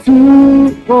get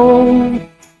too old.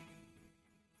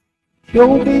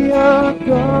 Show me a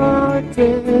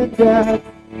garden that's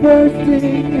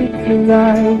bursting into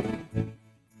life.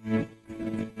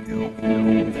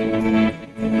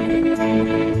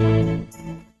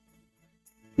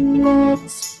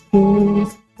 Let's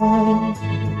face time,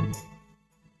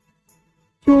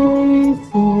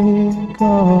 chasing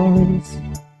cars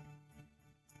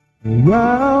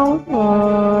around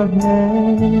our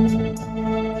heads.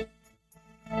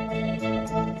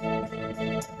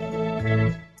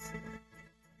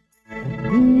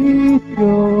 Need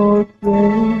your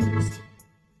grace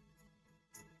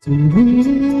to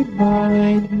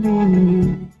remind me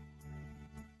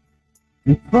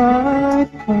to find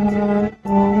my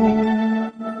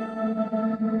own.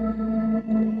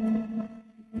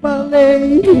 My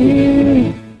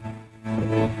lady,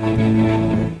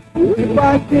 if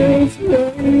I can't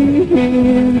stay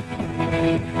here,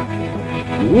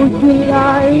 Would you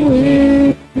lie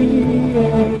with me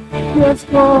and just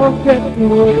forget the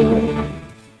world?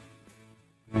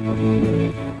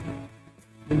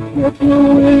 Get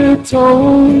you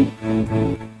told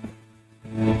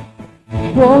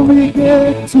before we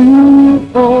get too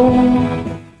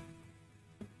old.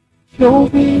 Show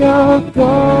me a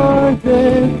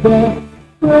garden that's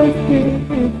breaking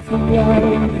into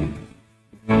life.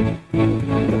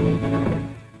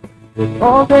 With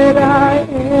all that I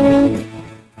am,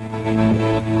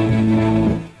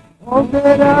 all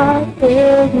that I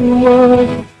ever was,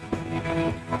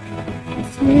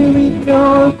 it's really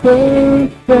no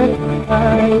perfect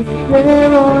eyes.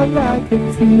 They're all I can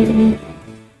see.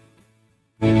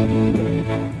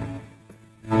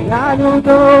 And I don't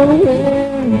know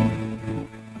when.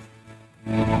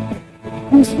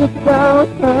 Just about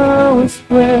how it's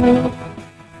well.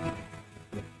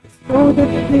 So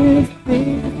that these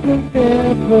things will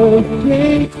never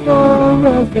change for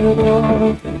us at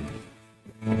all.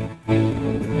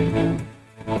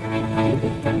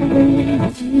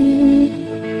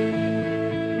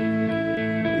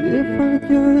 If I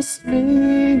just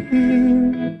lay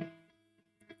here,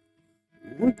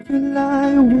 would you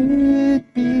lie with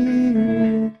me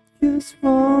and just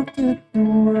forget the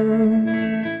world?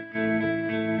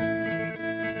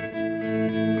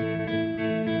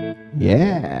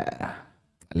 Yeah!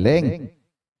 Galing!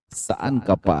 Saan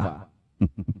ka pa?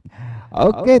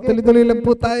 Okay, tuloy-tuloy lang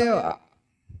po tayo.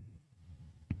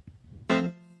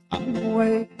 I'm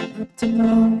awake up to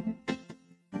now.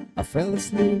 I fell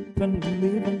asleep in the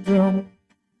living room.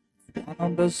 One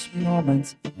of those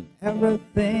moments when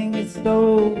everything is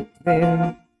so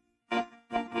clear.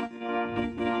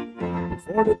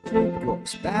 Before the truth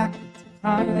goes back to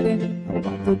hiding, I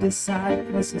want to decide,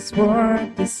 cause it's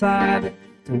worth deciding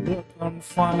to look on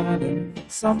finding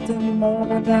something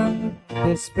more than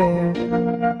despair.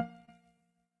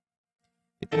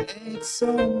 It takes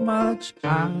so much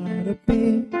out of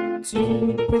me to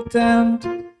pretend.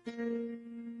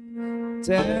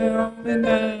 Tell me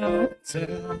now,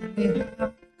 tell me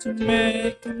how to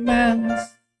make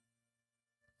amends.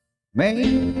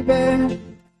 Maybe I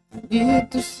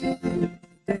need to see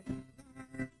that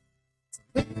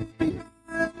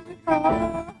behind the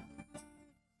heart.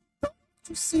 Don't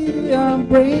you see I'm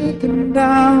breaking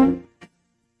down?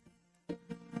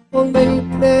 Well,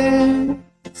 lately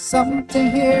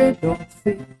something here don't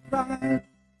feel right.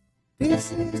 This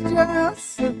is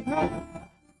just a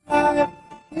life.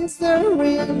 Is there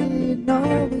really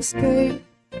no escape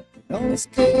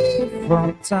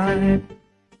from time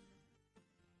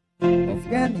of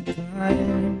any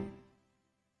kind?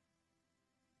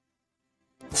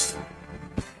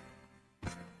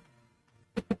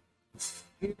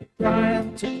 Keep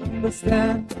trying to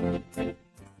understand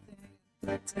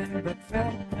pretend but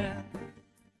felt.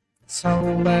 So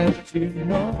let you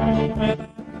know when I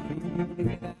feel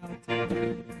it out.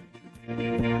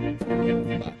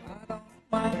 But I don't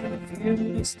mind if you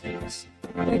mistakes.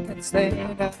 They can stay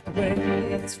that way,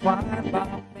 it's fine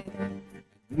by me.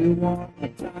 You want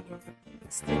another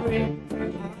mystery,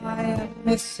 I am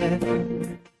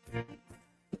missing.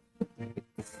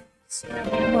 So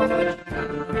much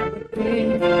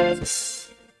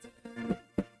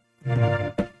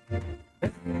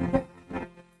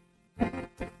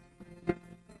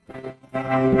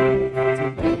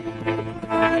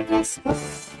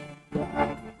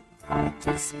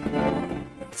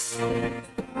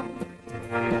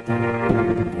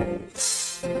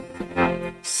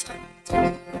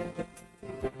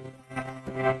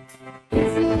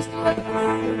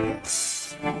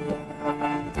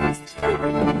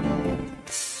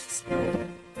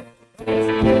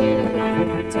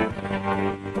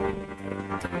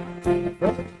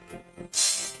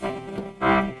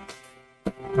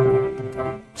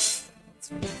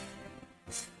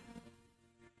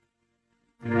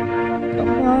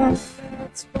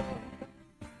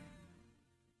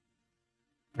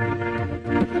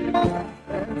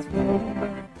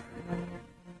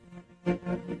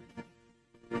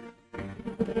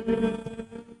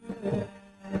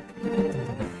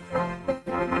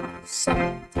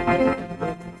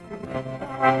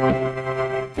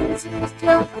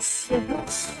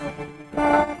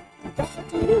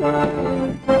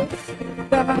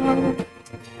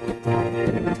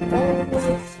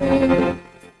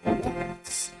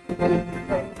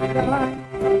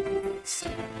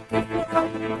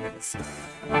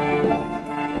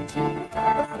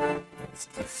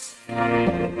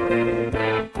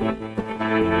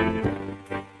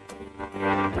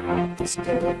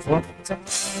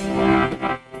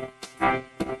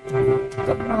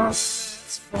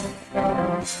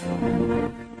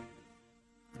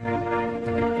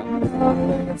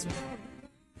let's again.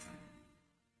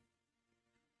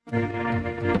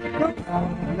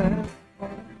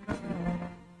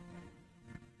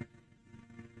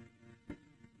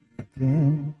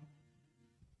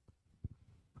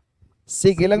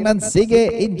 Sige lang nan,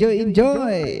 sige. Enjoy,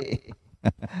 enjoy.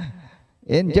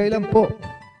 Enjoy lang po.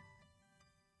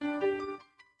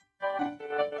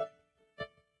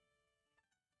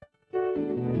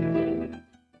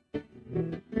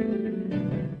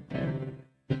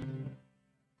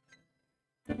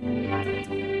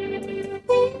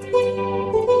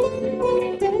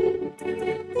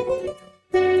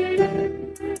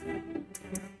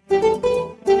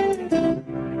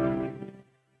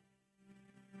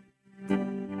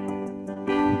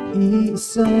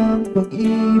 Isang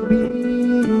pag-ibig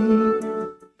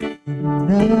ang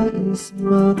nais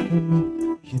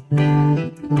makamit, yun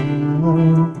ay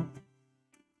ikaw.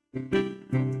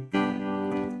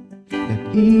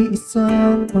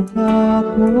 Nag-iisang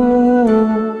pangako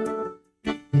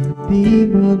na di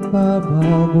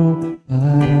magbabago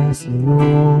para sa'yo.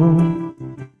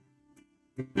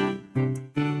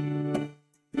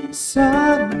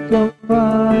 Saan ka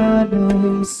man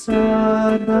ay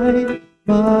sana'y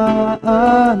maalala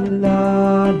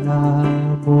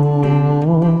mo.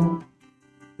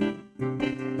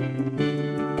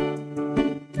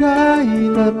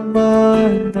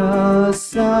 Kailanman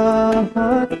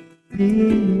asahan di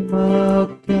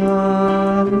magkalayo.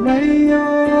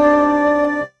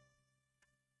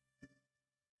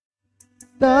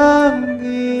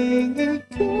 Tanging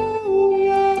ikaw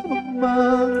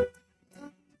lamang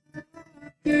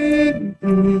aking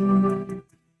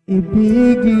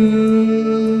ibigin.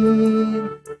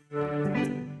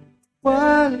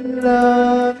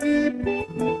 Walang ibig,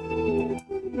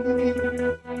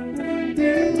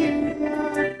 hindi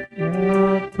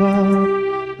yakap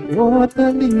o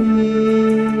talim.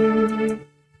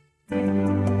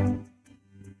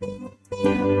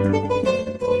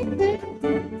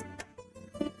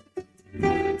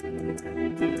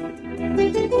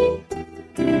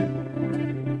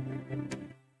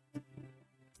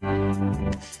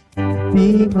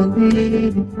 Di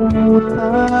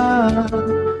malilimutan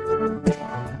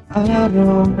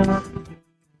araw na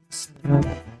sarap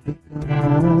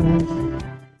ikaw.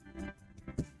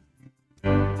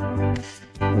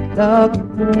 Pag lagi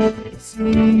mong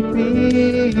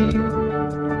isipin,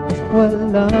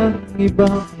 walang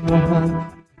ibang mahal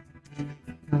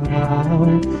ikaw.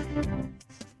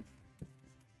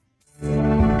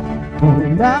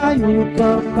 Kung layo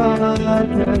ka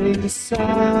man ay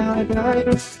sana'y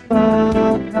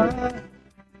mahal.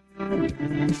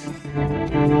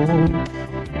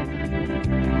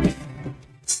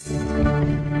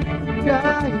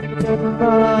 Kahit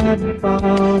naman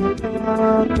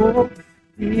pangako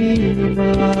di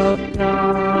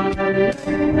magkalayo.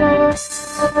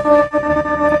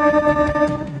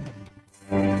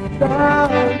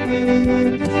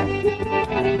 Dahil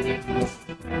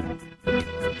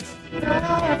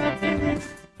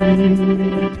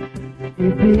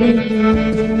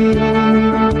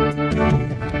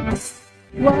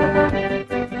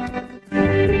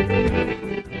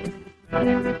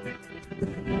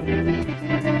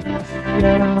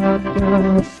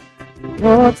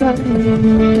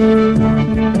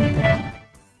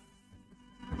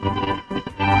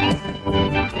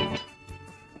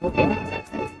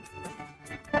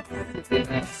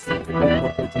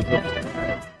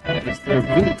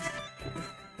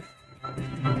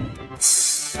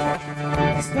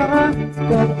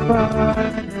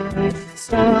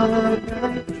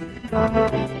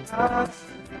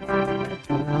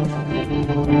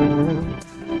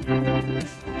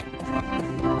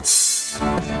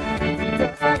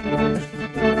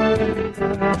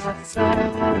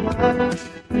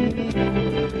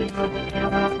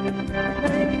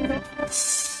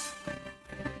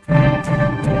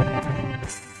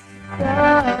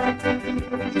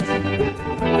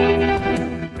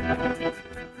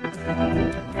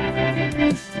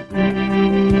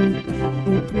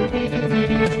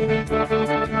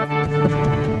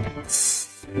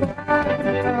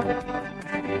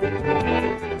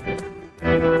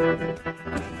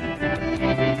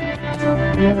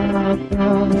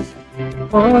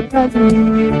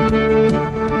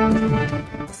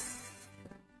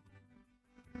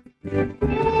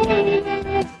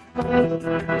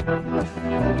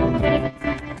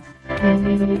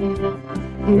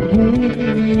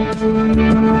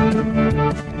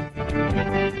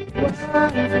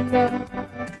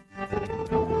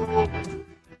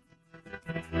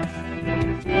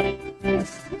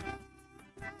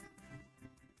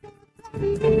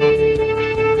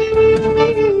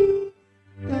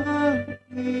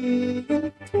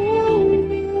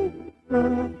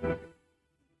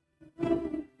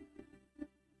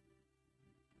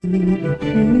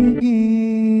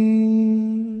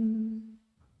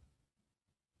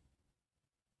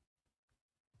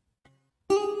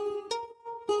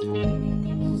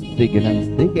Sige lang,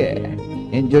 sige.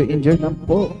 Enjoy, enjoy lang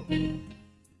po.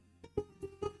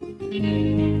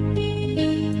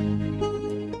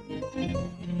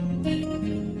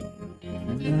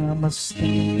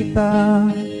 Namastan kita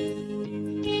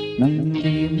nang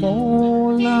di mo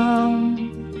lang.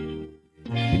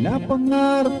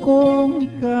 Pinapangarap kong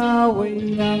ikaw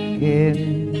ay akin.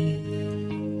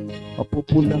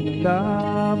 Mapupulang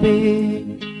labi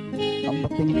ang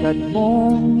matingkad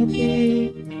mong ngiti,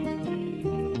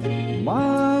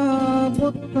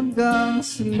 umabot hanggang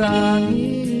sa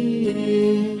langit.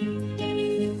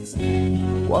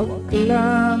 Huwag ka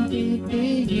lang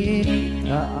titingin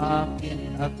sa akin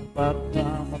at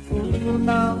baka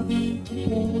matunaw ang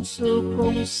puso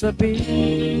kong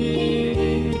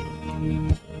sabihin.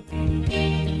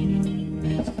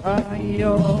 Sa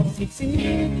iyong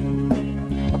isip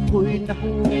ako'y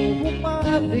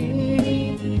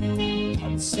nahuhumaling,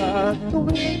 at sa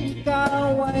tuwing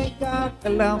ikaw ay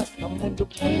kakalaw, ang mundo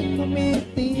ko'y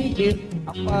tumitigil.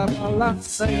 Ang para lang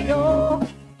sa'yo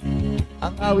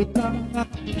ang awit ng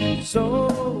aking puso.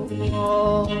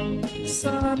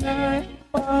 Sana'y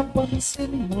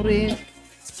papansin mo rin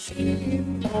sa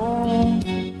iyong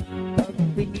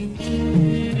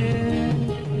pagtingin.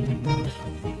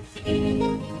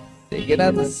 Sige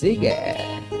na, sige.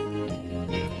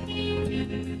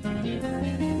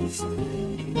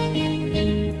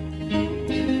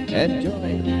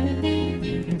 Enjoy.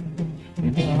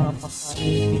 Pinapakal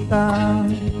kita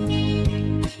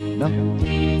nang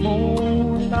mo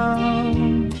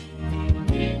lang.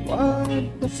 Huwag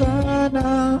ka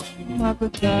sana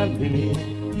magagalit.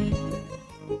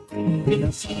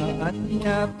 Pinasaan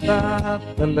yata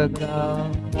talaga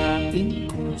ang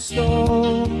ating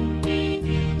puso.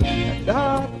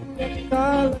 Dati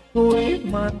akala ko'y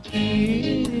manhid,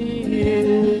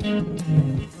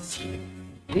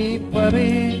 di pa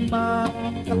rin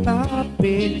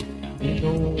makalapit.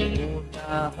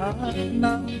 Inuunahan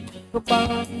ng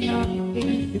kabang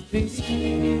aking bibig.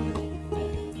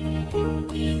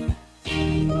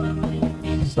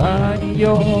 Sa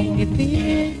iyong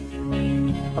ngiti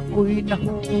ako'y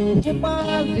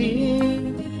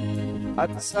nahuhumaling, at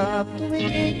sa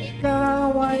tuwing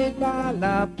ikaw ay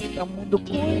lalapit, ang mundo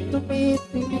ko'y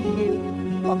tumitigil.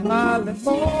 Pangalan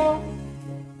mo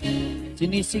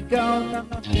sinisigaw ng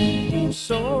aking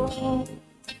puso.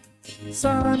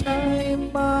 Sana'y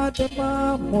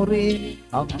madama mo rin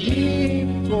ang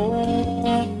himig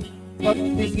kong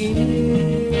pagtingin.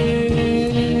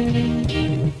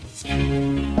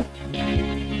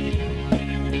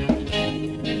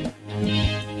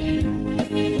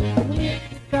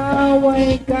 Ikaw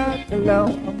ay gagalaw,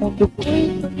 ang mundo ko'y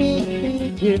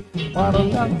tumigil. Para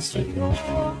lang sa'yo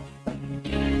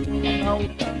ang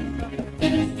awitang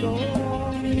puso.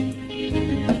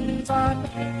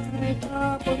 Sana'y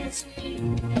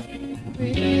papansin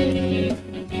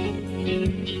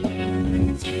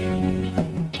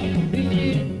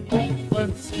kong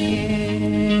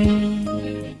pansin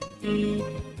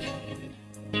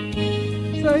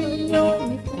sa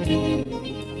iyong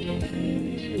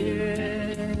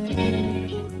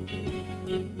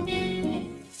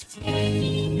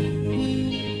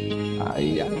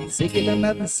Ayan, sige lang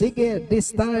natin, sige. This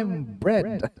time,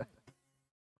 bread.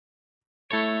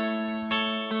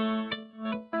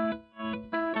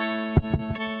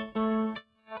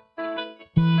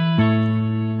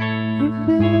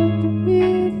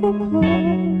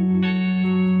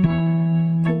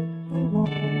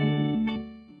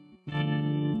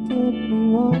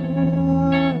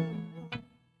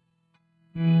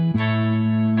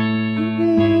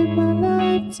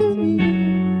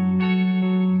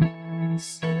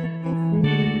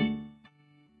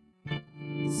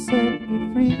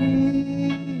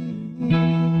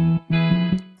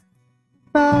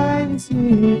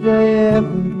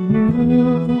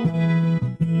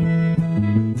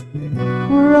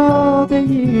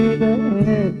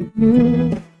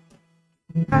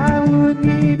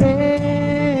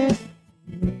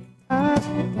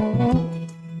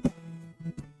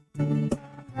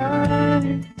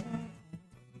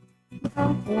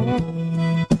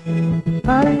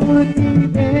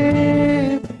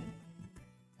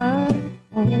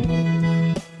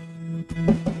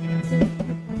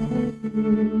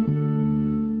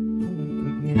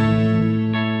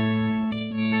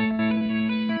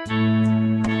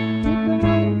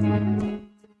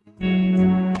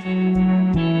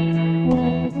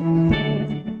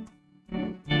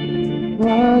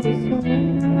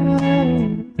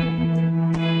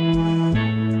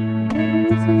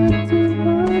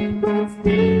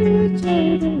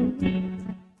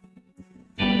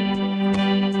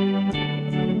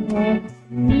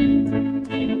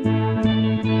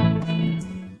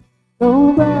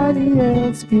 nobody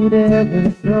else could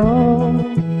ever know.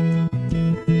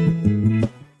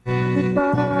 If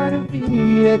I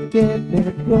be a get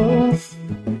that goes,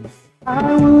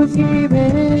 I would give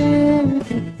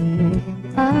everything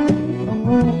I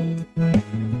own.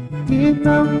 Give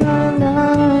up my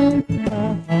life,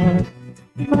 my heart,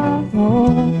 my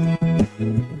home.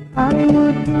 I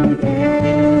would do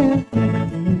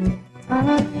everything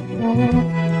I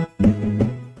want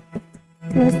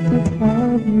just to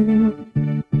have you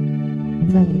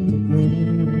like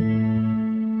again.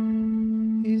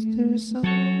 Is there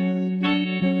someone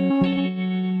you know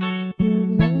you're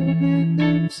loving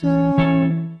them so,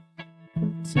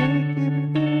 but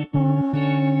taking them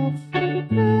off for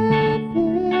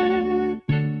granted?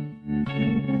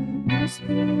 Must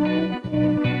be right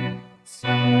there.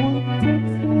 Someone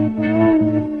takes it away.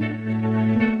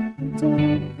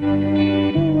 Don't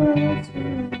know the words to say.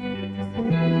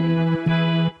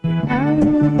 I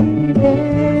would need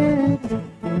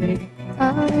everything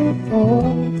I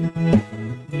own.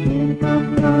 Give up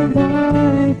my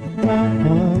life, my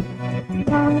heart,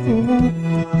 my home.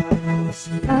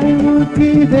 I would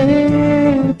give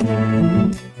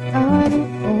everything I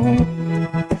own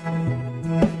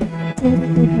just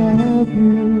to have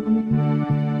you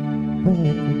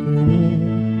back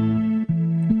again,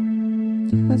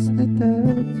 just to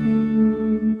touch you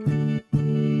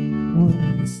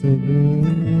once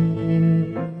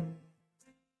again.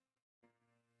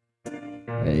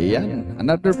 Ayan,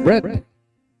 another breath.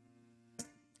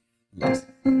 Lost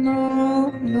and all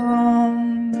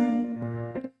alone.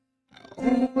 I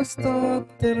always thought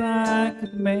that I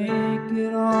could make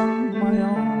it on my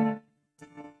own.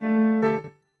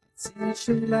 Since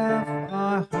you left,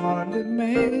 I hardly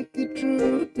make it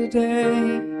through the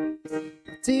day.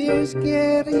 Tears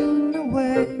get in the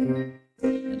way,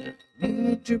 and I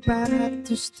need you back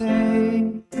to stay.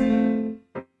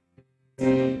 I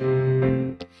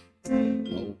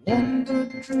wander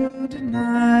through the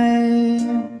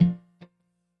night,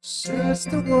 search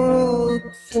the world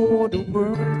for the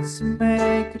words to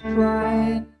make it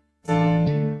right.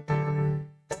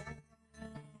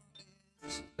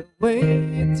 The way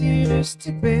it used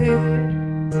to be,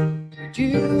 with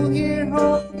you here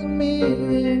holding me,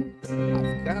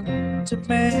 I've got to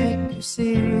make you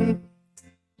see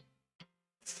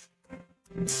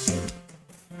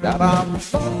that I'm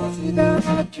lost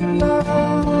without your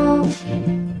love.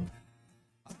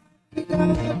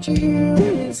 Without you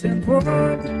isn't worth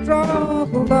the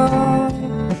trouble of.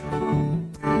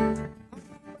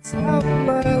 It's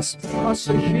helpless,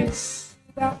 also she's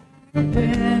without a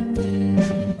pen.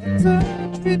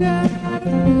 Touch without a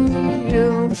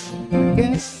feel, can't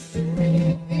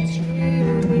believe it's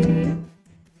real.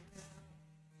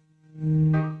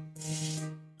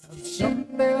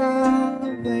 Someday I'll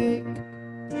wake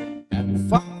and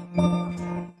find my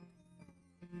heart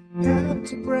have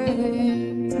to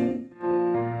break.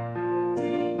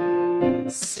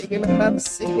 Sige lang lang,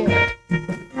 sige.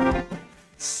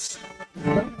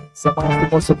 Sa mga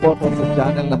sumusuporta sa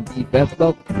channel ng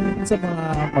Bvetlog, sa mga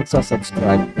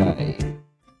magsasubscribe kay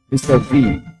Mr.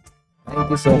 V, thank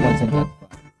you so much in advance.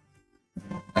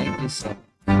 Thank you so much.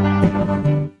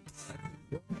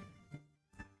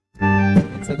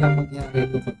 Minsan lang mangyari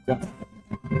ito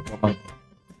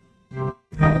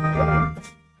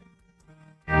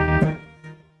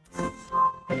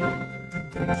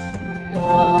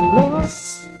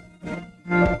Lost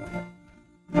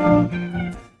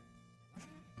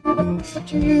without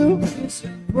you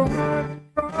isn't worth the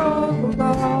trouble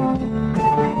of.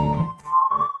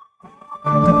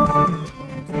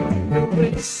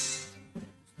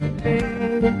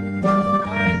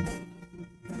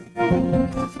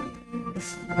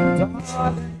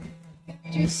 Darling,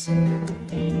 can't you see?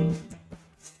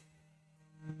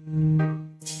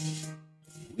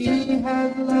 We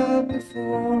had love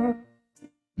before.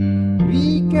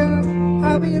 We can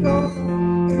have it all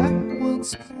back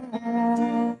once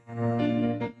more.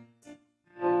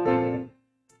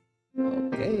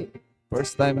 Okay,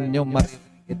 first time nyo marinig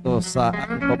ito sa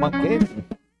aking pamangkin.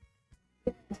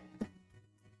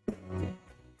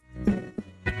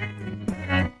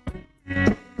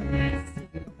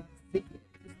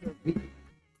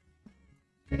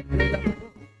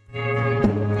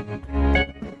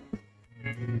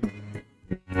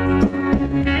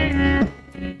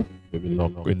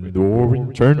 Lock the door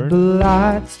and turn the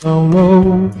lights down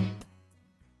low.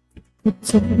 Put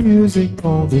some music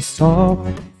on the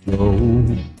soft flow.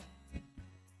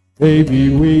 Baby,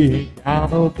 we ain't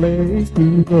got no place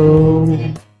to go.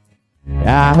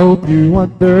 I hope you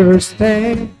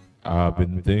understand. I've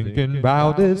been thinking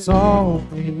about this all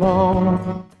day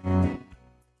long.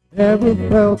 Never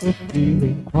felt a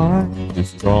feeling quite as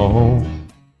strong.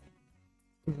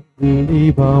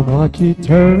 Believe how much it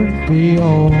turns me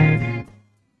on.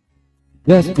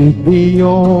 Just to be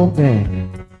your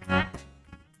man.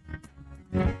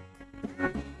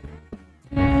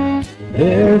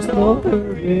 There's no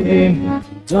hurry,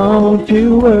 don't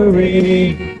you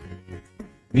worry.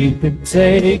 We can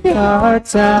take our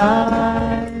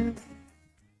time.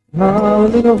 A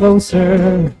little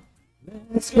closer,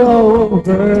 let's go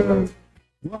over.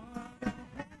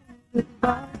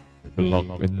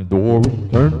 Lock in the door,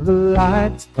 turn the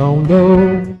lights down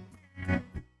low.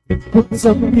 Put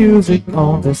some music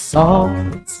on the soft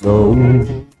and slow.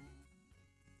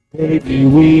 Baby,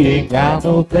 we ain't got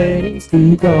no place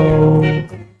to go.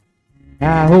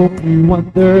 I hope you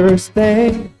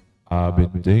understand. I've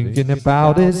been thinking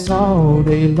about this all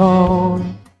day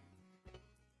long.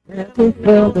 Never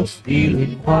felt a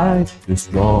feeling quite this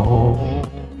strong.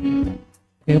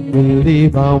 Can't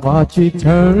believe how much it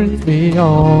turns me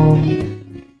on.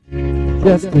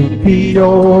 Just to be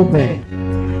your man.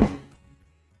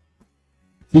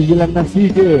 Sige lang na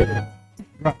sige.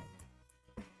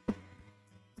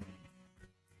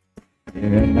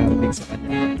 Yan narinig sa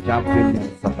kanya. Champion niya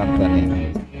sa kanta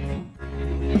niya.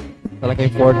 Talaga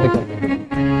yung forte ko.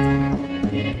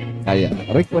 Kaya,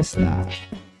 request na.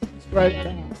 Subscribe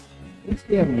na.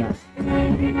 Share na.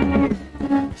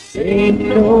 Ain't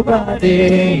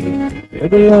nobody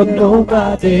ever loved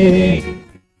nobody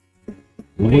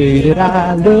the way that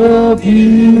I love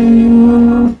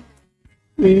you.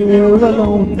 We're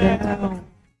alone now.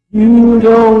 You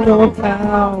don't know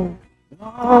how.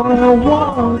 All I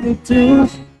wanted to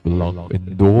lock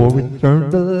the door and turn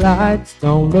the lights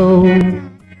down low and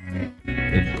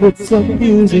put some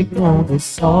music on the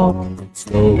soft and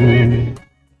slow.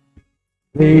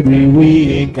 Baby, we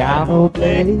ain't got no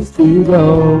place to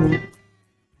go.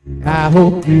 I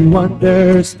hope you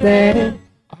understand.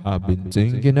 I've been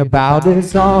thinking about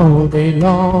this all day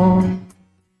long.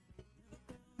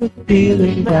 The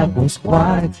feeling that was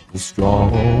quite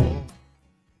strong.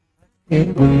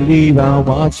 Can't believe how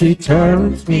much it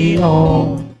turns me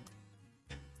on.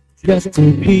 Just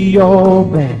to be your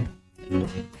man.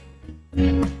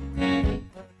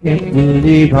 Can't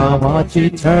believe how much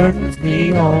it turns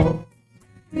me on.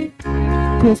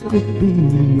 Just to be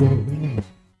your man.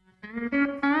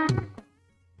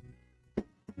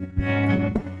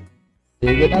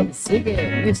 Sige na, sige.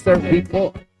 Mr.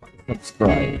 People,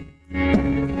 subscribe.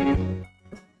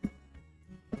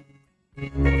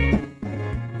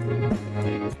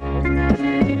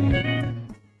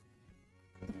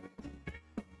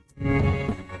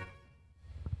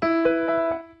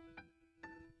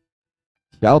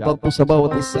 Shoutout po sa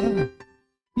bawat isa.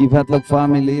 Bvetlog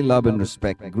Family, Love and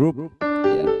Respect Group.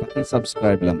 Yan,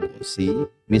 paki-subscribe lang po si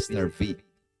Mr. V.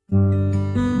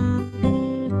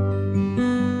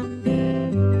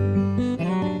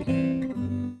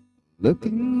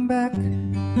 Looking back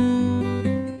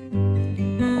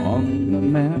on the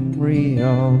memory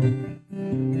of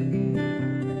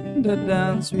the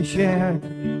dance we shared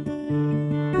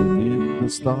beneath the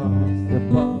stars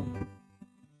above.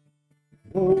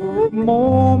 For a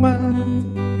moment,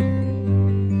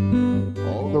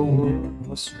 all the world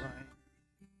was right.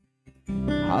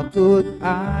 How could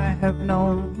I have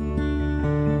known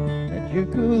that you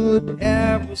could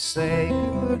ever say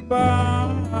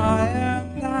goodbye?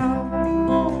 And now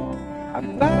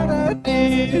I'm glad I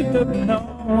didn't know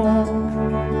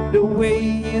the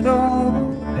way it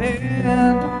all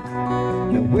ended,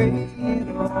 the way it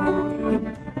all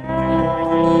ended.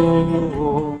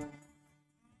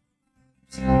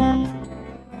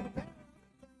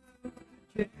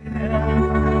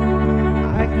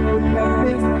 I could have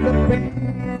missed the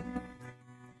pain.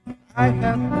 I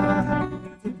have not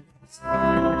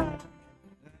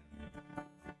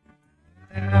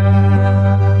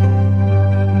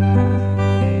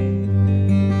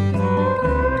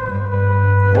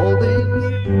holding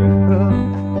you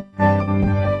up.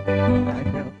 I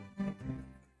know.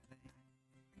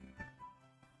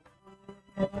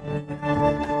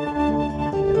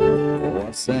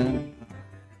 Wasn't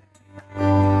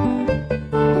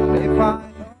if I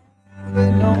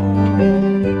only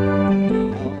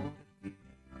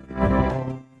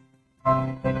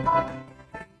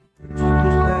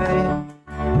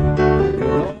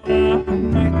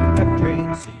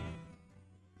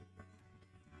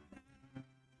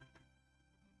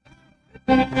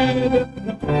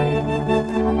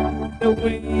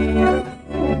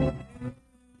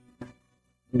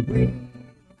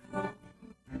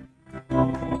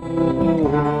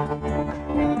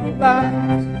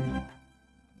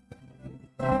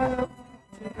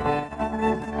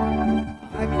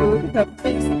I could have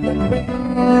fixed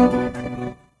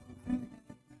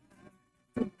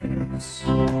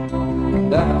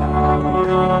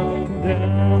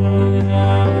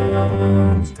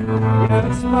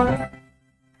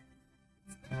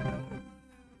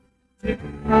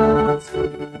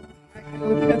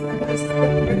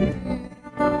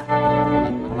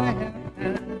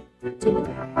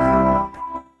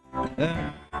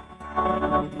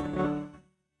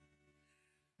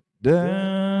Dance.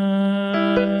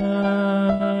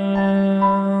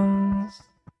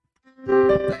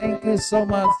 Thank you so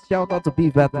much. Shout out to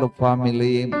Bvetlog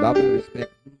family. Love and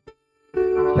respect.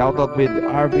 Shout out with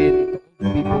Arvin.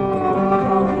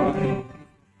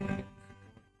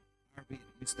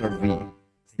 Mr. V.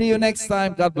 See you next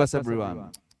time. God bless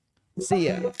everyone. See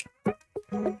ya.